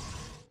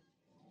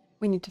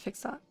 we need to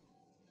fix that.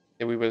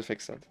 Yeah, we will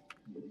fix that.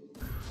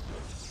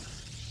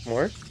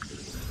 More?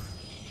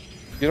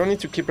 You don't need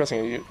to keep pressing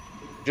it. You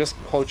just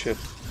hold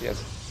shift. Yes.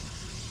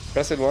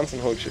 Press it once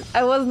and hold shift.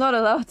 I was not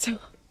allowed to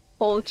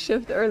hold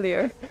shift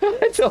earlier.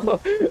 I don't know.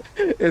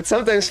 It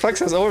sometimes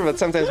fucks us over, but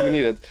sometimes we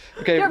need it.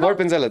 Okay, Careful. warp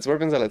and zealots,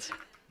 warp and zealots.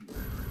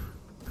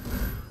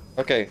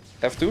 Okay,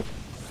 F2.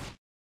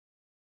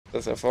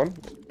 That's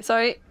F1.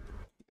 Sorry.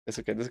 It's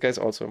okay, this guy's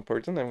also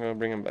important. I'm gonna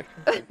bring him back.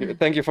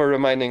 Thank you for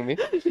reminding me.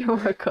 You're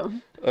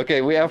welcome.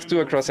 Okay, we have 2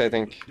 across, I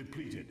think.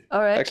 Depleted.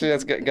 All right. Actually,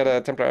 let's get a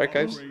Templar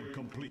Archives. Upgrade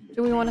complete.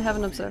 Do we want to have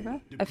an observer?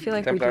 I feel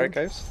like we Templar do.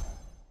 Archives.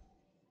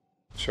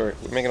 Sure,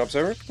 we make an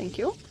observer. Thank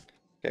you.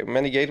 Okay,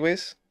 many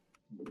gateways.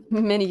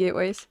 Many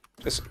gateways.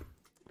 Just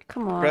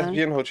Come press on.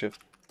 G and hold shift.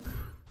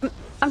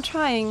 I'm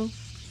trying.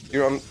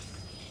 You're on.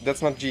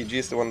 That's not G. G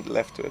is the one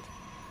left to it.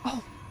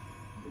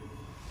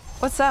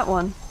 What's that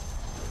one?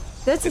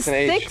 That's It's a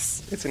an H.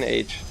 6. It's an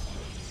H.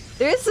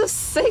 There's a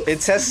 6.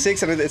 It says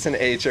 6 and it's an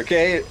H.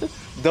 Okay,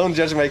 don't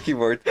judge my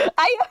keyboard.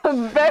 I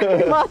am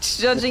very much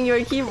judging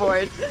your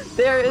keyboard.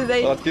 There is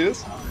a.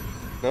 Hotkeys?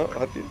 No,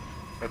 hotkey.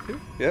 Hotkey?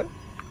 Yeah.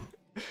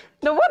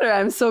 No wonder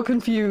I'm so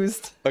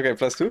confused. Okay,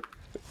 +2.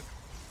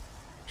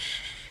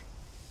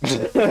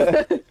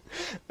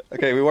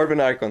 Okay, we warp in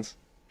Archons.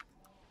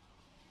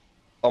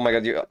 Oh my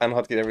god, you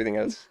unhotkeyed everything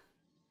else.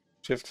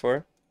 Shift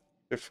 4.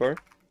 Shift 4.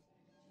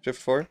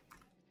 Shift 4.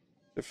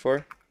 Shift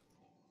 4.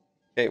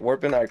 Okay,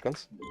 warp in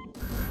Archons.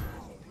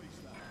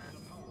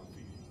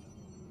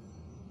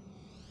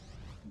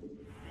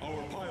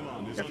 Our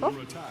pylon is Careful.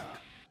 under attack.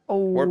 Oh,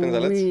 Warp in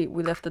zealots.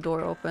 we left the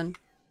door open.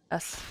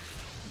 Yes.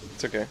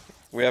 It's okay.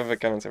 We have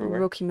cannons everywhere.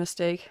 Rookie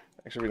mistake.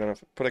 Actually, we don't have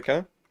to put a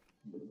cannon.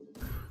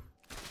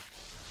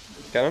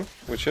 Cannon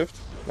with shift.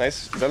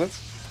 Nice. Zealots.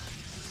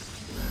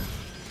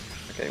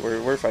 Okay,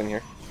 we're fine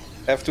here.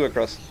 F2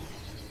 across.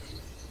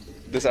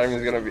 This army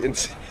is gonna be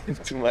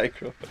into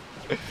micro.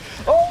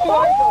 Oh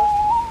my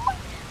god!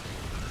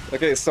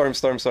 Okay, storm.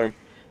 Zealots,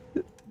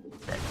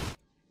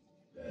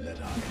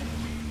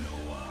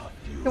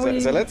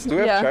 do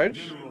we have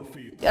charge?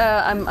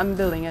 I'm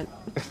building it.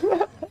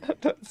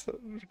 That's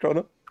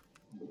Chrono.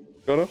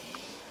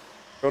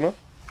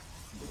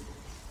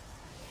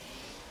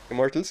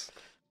 Immortals.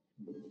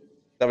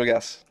 Double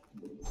gas.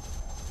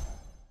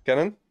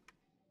 Cannon.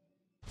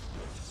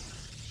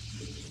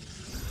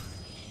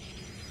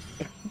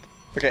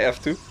 Okay,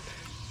 F2.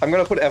 I'm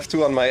gonna put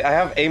F2 on my... I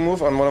have A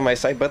move on one of my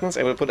side buttons.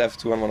 I will put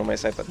F2 on one of my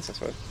side buttons as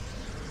well.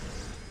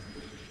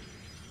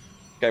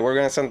 Okay, we're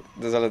gonna send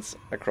the zealots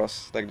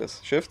across like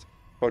this. Shift.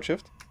 Hold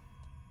shift.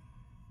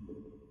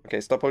 Okay,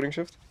 stop holding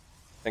shift.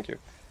 Thank you.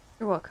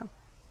 You're welcome.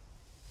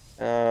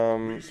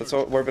 Let's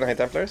warp in High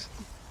Templars.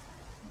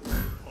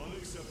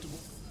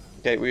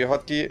 Okay, we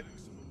hotkey.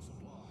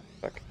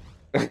 Fuck.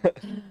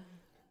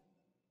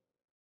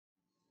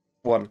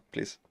 1,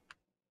 please.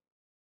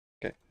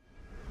 Okay.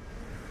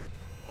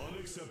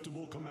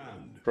 Unacceptable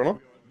command.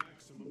 Chrono?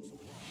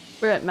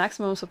 We're at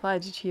maximum supply.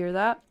 Did you hear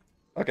that?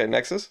 Okay,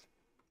 Nexus.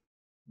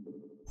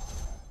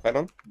 Right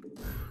on.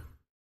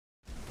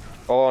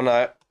 Oh,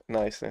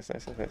 nice.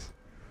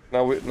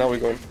 Now we're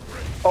going.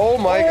 Oh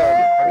my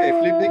god. Okay,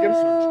 fleet beacon.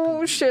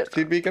 Oh shit.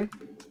 Fleet beacon.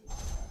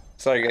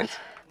 Sorry, guys.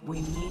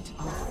 We need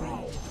our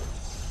friend.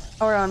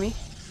 Our army.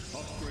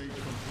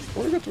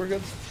 We're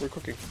good. We're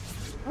cooking.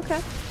 Okay.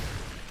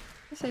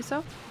 I say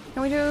so.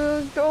 Can we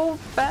go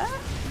back?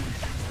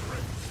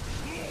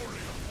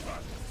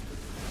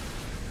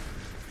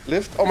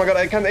 Lift. Oh my god,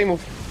 I can't aim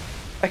move.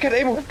 Go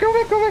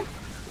back.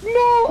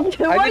 No!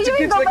 Why I need do to you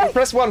keep go selecting. back?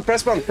 Press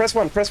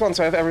 1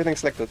 so I have everything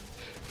selected.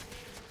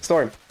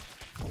 Storm.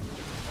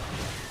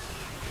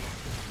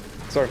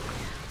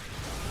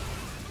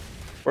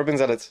 Urban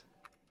Zealots.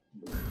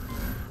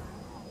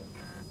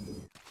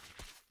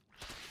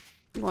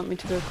 You want me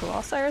to go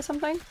Colossi or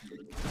something?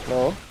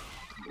 No,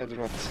 I do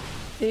not.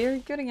 You're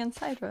good against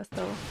Hydras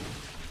though.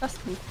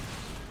 Trust me.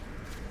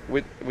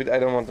 I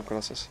don't want the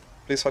Colossus.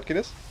 Please hotkey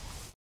this.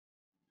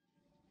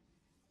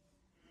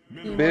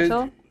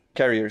 Immortal?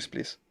 Carriers,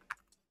 please.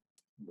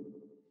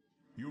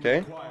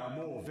 Okay.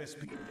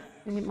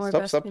 We need more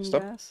Stop. Vespene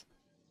gas.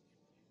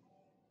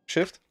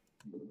 Shift.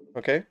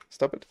 Okay,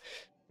 stop it.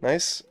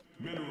 Nice.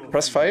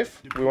 Press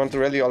 5. We want to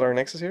rally all our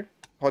nexus here.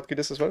 Hotkey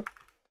this as well.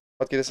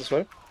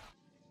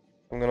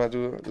 I'm gonna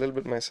do a little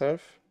bit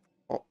myself.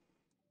 Oh.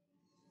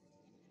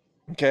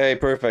 Okay,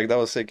 perfect. That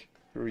was sick.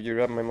 You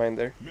read my mind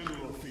there.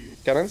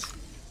 Cannons.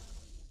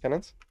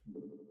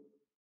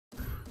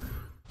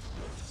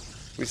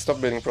 We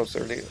stopped building probes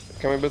early.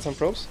 Can we build some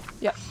probes?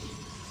 Yeah.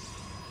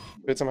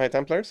 Build some High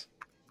Templars.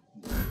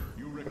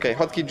 Okay,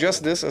 hotkey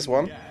just this as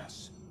 1.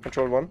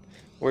 Control 1.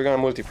 We're gonna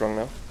multi-prong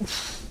now.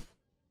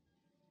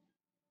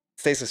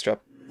 Stasis trap.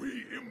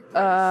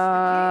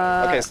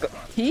 Okay,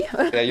 He?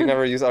 yeah, you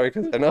never use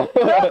Archon. No.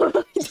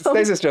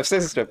 Stasis trap.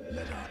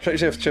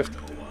 Shift.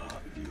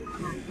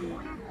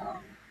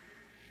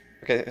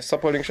 Okay,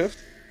 stop holding shift.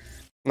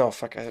 No,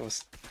 fuck, it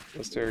was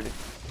too early.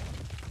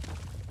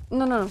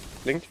 No.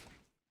 Blink.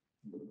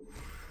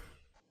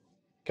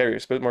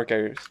 Carriers, build more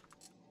carriers.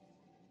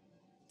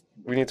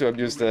 We need to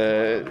abuse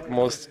the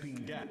most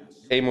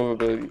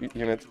A-movable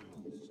unit.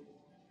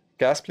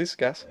 Gas, please,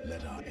 gas.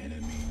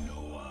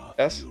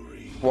 Gas.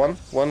 One. Need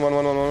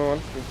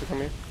to come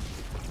here.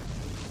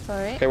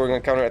 Sorry. Okay, we're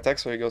gonna counter attack,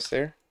 so he goes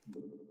there.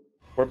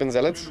 Warp in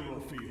zealots.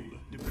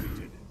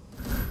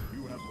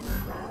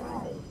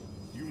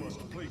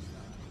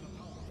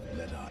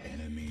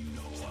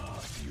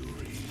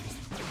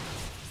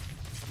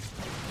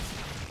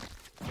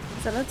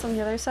 Zealots on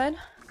the other side.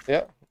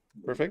 Yeah,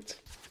 perfect.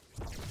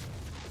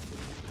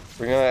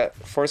 We're gonna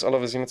force all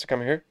of his units to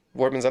come here.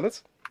 Warp in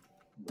zealots.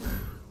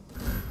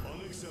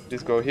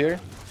 Please go here.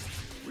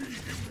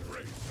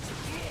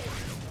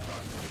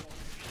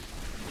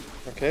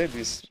 Okay,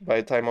 please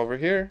buy time over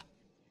here.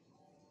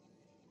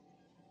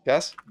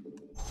 Gas.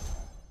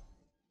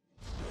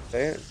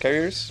 Okay,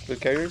 carriers,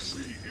 build carriers.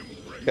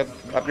 Get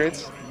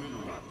upgrades.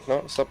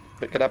 No, stop,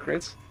 get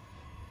upgrades.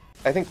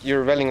 I think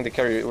you're rallying the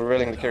carrier. We're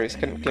rallying the carriers.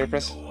 Can you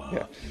press?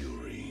 Yeah.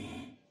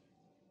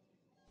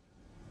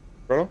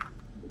 Chrono?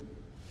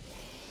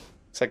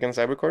 Second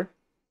Cybercore?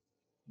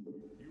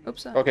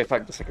 Oops. Okay,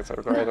 fuck the second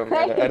Cybercore. I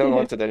don't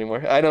want it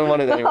anymore.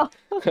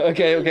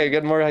 Okay,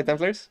 get more High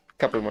Templars.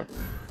 Couple more.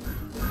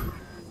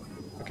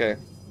 Okay,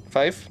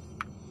 5.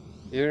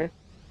 Here.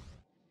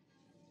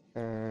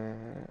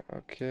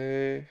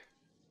 Okay.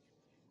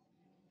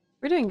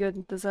 We're doing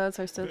good. The zealots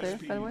are still there,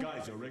 by the way.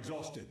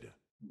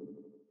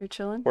 You're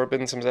chilling. Warp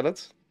in some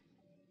zealots.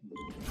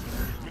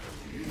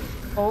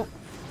 Oh.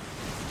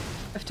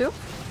 F2?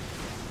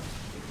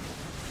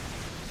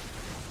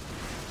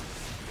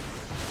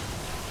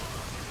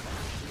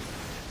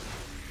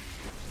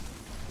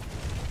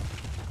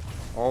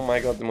 Oh my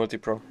god, the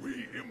multi-pro.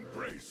 We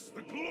embrace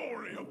the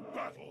glory of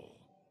battle.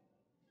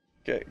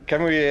 Okay,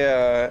 can we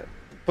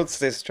put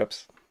stasis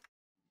traps?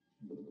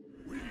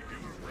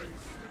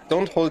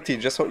 Don't hold T,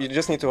 just hold, you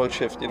just need to hold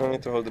shift. You don't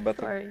need to hold the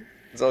button. Sorry.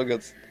 It's all good.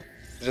 It's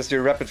just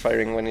you're rapid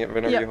firing whenever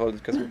Yep. you hold it,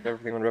 because we have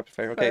everything on rapid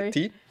fire. Okay, Sorry.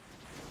 T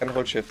and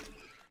hold shift.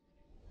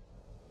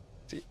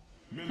 T.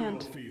 Mineral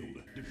Can't. field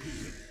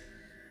depleted.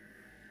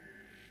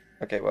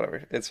 Okay,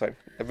 whatever. It's fine.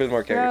 A bit more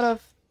We're out carries.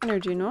 of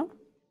energy, no?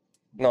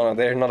 No,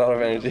 they're not out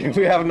of energy.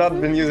 We have not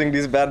been using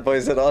these bad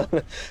boys at all.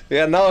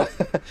 Yeah, now.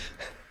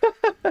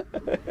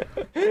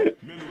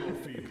 Mineral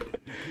field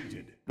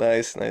depleted.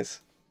 Nice,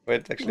 nice.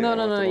 Wait, actually. No, I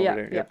no, want no, them over yeah,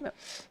 there. yeah, yeah.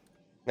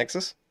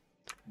 Nexus.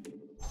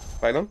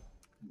 Pylon.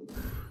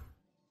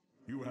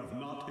 You have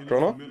not enough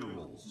Chrono?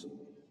 minerals.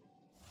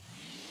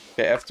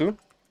 Okay, F2.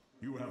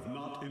 You have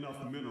not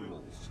enough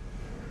minerals.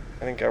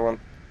 I think I want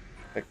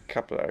a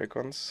couple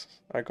Archons.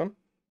 Archon?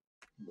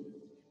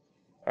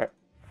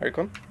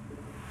 Archon?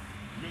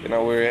 You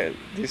know, we're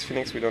these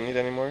Phoenix we don't need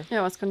anymore. Yeah,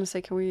 I was gonna say,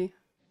 can we...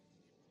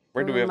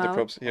 Where do we Roll have the them out.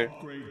 probes? Here.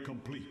 Upgrade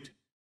complete.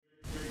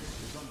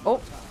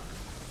 Oh,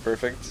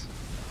 Perfect.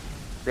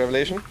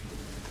 Revelation.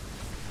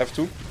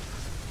 F2.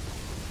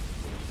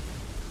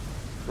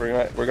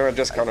 We're gonna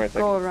just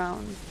counterattack. go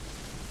around.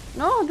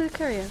 No, the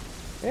carrier.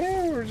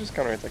 Yeah, we're just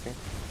counterattacking.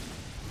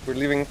 We're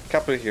leaving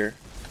couple here.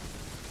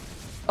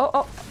 Oh,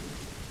 oh.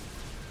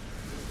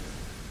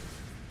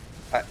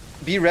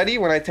 Be ready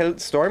when I tell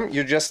Storm,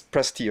 you just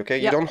press T, okay?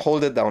 You Yeah. don't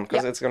hold it down,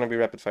 because Yeah. it's gonna be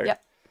rapid fire. Yeah.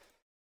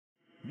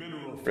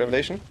 Mineral field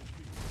Revelation.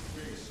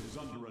 base is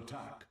under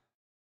attack.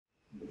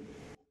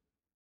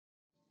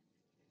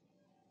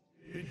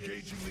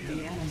 Engaging the The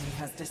enemy. enemy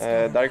has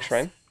destroyed Dark us.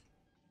 Shrine.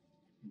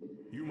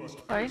 You must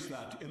Sorry? place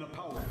that in a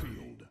power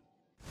field.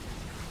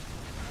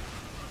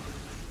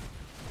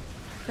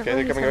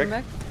 Okay, they're coming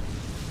back.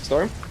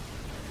 Storm.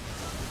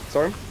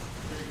 Storm.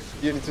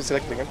 You need to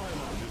select again.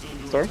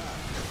 Storm.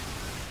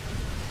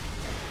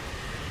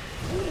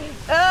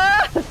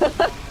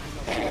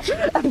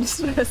 I'm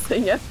just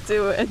pressing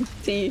F2 and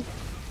T.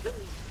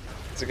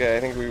 It's okay, I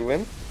think we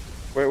win.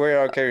 Where are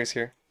our carries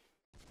here?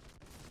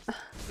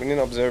 We need an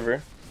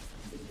observer.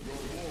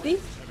 See?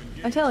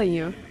 I'm telling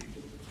you.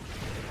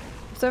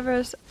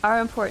 Observers are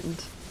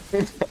important.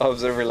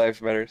 Observer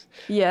life matters.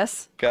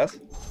 Yes. Gas?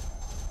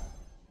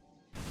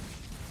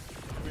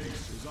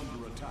 Base is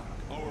under attack.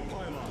 Our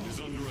pylon is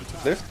under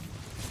attack. Lift?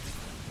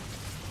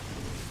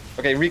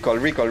 Okay, recall.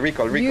 You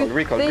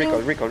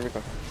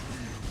think-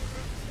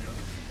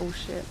 Oh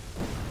shit.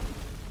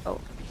 Oh.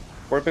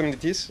 Warp him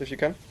DTs if you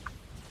can.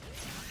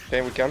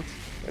 Okay, we can't.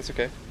 It's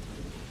okay.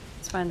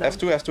 It's fine though.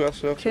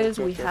 F2. Because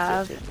we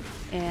have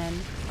an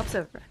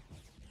observer.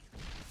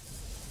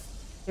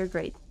 You're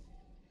great.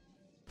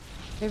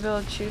 Maybe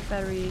I'll shoot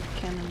battery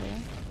cannon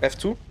there.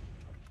 F2?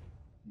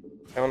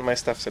 I want my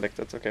stuff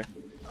selected, okay.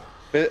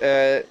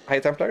 High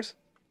Templars?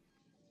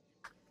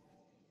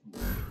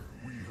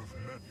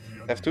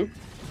 F2?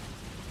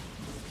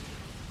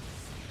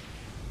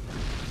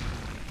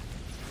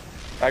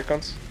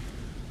 Icons?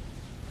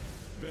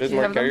 Bit you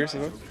more have them? carriers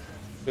as well.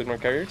 Bit more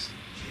carriers.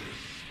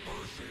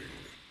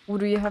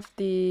 Would we have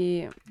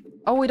the...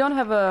 Oh, we don't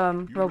have a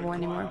robo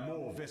anymore.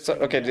 More So,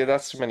 okay,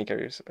 that's too many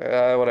carriers.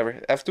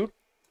 Whatever. F2?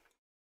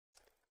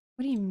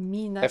 What do you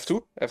mean? That's...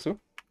 F2?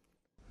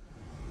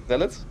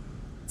 Zealots?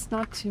 It's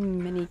not too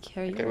many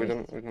carriers. Okay, we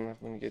don't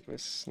have many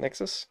gateways.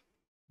 Nexus?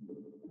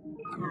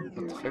 What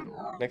the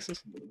fuck?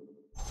 Nexus?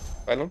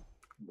 Pylon?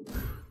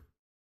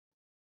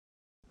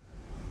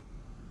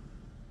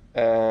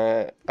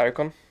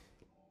 Archon?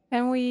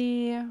 Can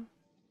we...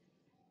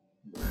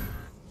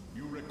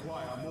 You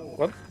require more.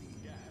 What?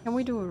 Can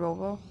we do a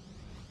robo?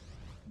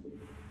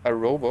 A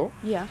robo?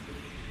 Yeah.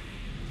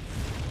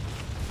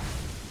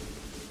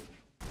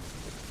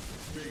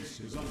 Base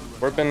is under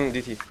attack. Warp and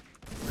DT.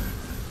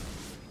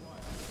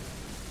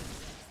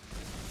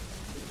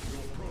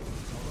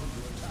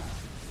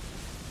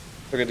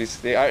 Look at these.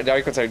 The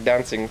icons are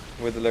dancing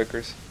with the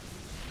lurkers.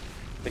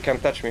 They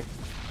can't touch me.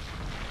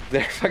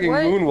 They're fucking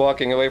What?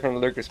 moonwalking away from the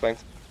lurker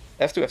spines.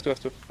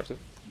 F2.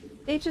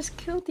 They just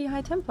killed the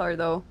High Templar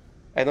though.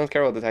 I don't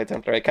care about the High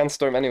Templar. I can't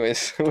storm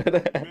anyways.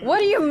 What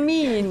do you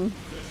mean?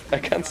 I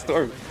can't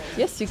storm.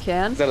 Yes, you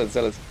can.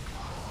 Zealots.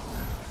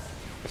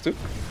 F2.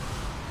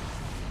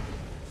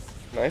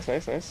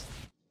 Nice.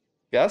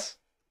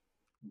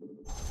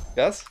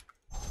 Gas?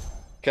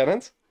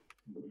 Cannons?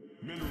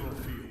 Mineral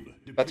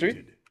field Battery?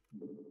 depleted.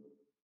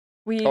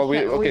 We, Oh, can't- we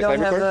okay, don't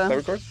have cyber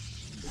a... core.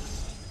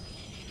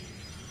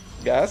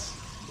 Gas?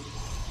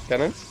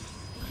 Cannons?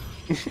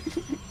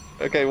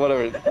 Okay,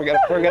 whatever. Forget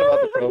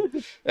about the pro.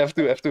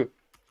 F2.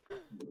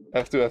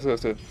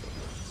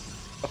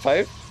 A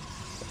 5?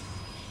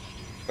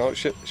 No,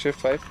 shift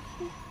 5.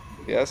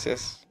 Yes.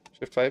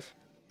 Shift 5.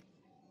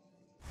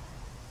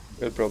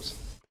 Build probes.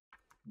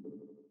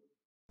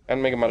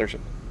 And make a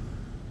mothership.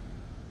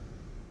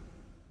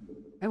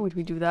 Why would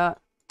we do that?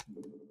 I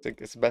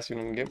think it's the best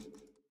unit in the game.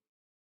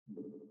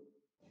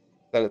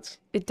 Zealots.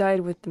 It died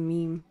with the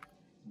meme.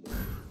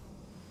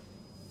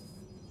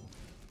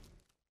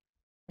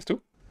 F2.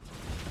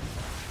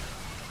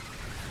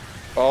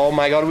 Oh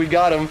my god, we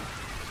got him.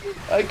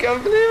 I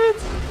can't believe it.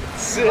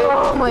 Sick.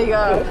 Oh my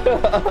god.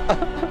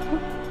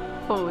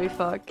 Holy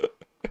fuck.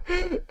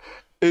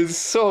 It's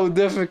so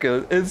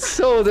difficult. It's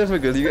so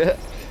difficult.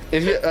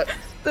 If you,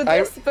 The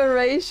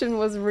desperation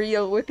was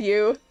real with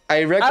you. I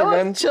I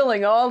recommend. was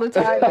chilling all the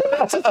time.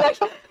 Just like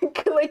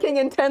clicking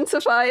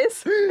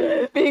intensifies.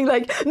 Being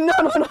like, no,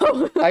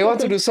 no, no. I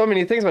want to do so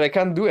many things, but I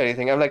can't do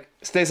anything. I'm like,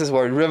 Stasis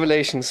Ward,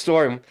 Revelation,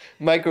 Storm,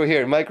 micro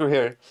here, micro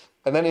here.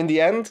 And then in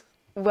the end,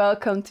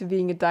 Welcome to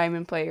being a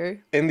diamond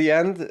player.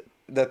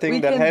 the thing We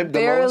that can helped the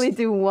barely most.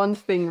 do one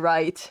thing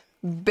right.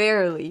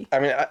 Barely. I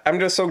mean, I'm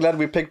just so glad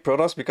we picked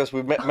Protoss because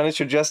we managed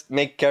to just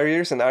make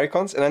carriers and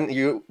Archons, and then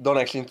you don't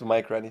actually need to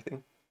micro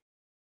anything.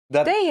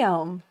 That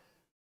Damn.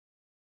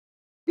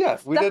 yeah,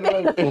 we did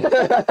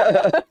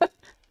right.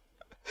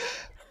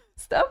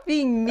 Stop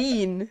being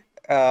mean.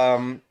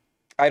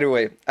 Either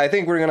way, I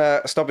think we're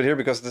gonna stop it here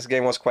because this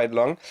game was quite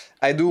long.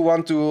 I do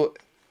want to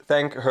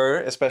thank her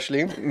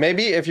especially.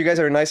 Maybe if you guys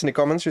are nice in the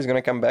comments, she's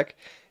gonna come back.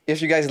 If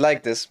you guys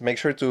like this, make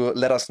sure to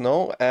let us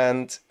know.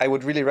 And I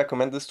would really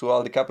recommend this to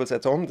all the couples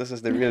at home. This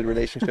is the real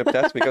relationship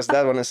test because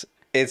that one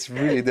it's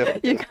really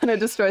difficult. You're gonna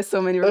destroy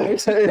so many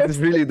relationships. It's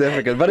really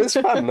difficult, but it's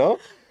fun, no?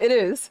 It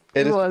is.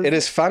 It was. It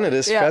is fun. It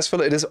is Yeah.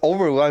 stressful. It is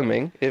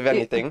overwhelming, if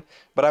anything.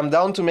 But I'm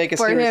down to make a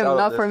For series him, out of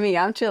not this. for me.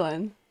 I'm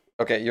chilling.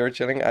 Okay, you're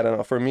chilling. I don't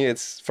know. For me,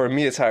 it's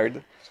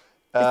hard.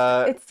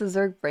 It's the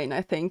Zerg brain,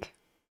 I think.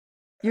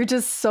 You're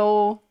just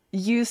so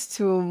used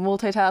to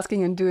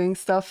multitasking and doing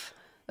stuff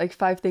like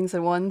 5 things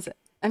at once.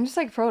 I'm just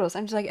like Protoss.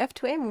 I'm just like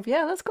F2A move.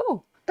 Yeah, let's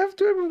go.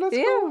 F2 let's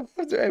Yeah. go.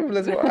 F2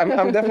 let's go.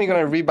 I'm definitely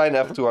gonna rebind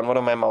F2 on one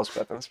of my mouse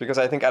buttons because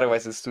I think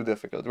otherwise it's too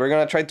difficult. We're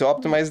gonna try to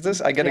optimize this.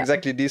 I get Yeah.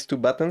 exactly these 2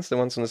 buttons, the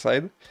ones on the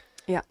side,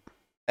 Yeah.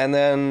 and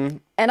then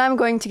And I'm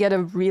going to get a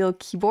real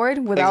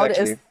keyboard without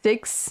Exactly. a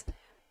 6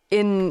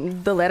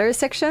 in the letter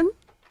section.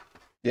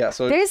 yeah.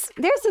 So There's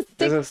a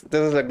 6.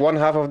 this is like one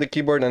half of the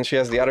keyboard, and she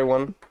has the other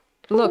one.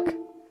 Look.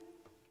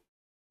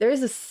 There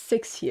is a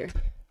 6 here.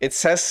 It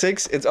says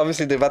 6. It's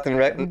obviously the button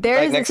There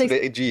right is a next to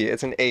 6. the G.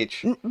 It's an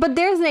H. But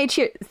there's an H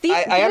here. See,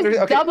 I there's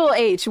under- okay. double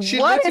H. She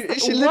What literally-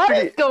 is she what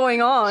literally- is going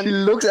on? She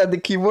looks at the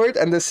keyboard,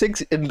 and the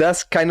 6 it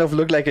does kind of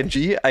look like a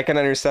G. I can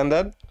understand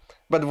that.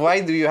 But why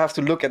do you have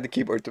to look at the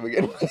keyboard to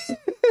begin with?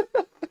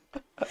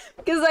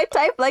 Because I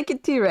type like a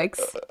T-Rex.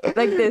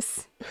 Like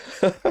this.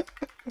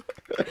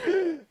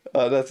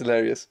 Oh, that's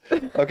hilarious.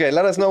 Okay,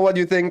 let us know what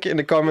you think in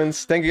the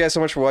comments. Thank you guys so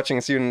much for watching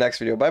and see you in the next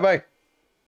video. Bye bye.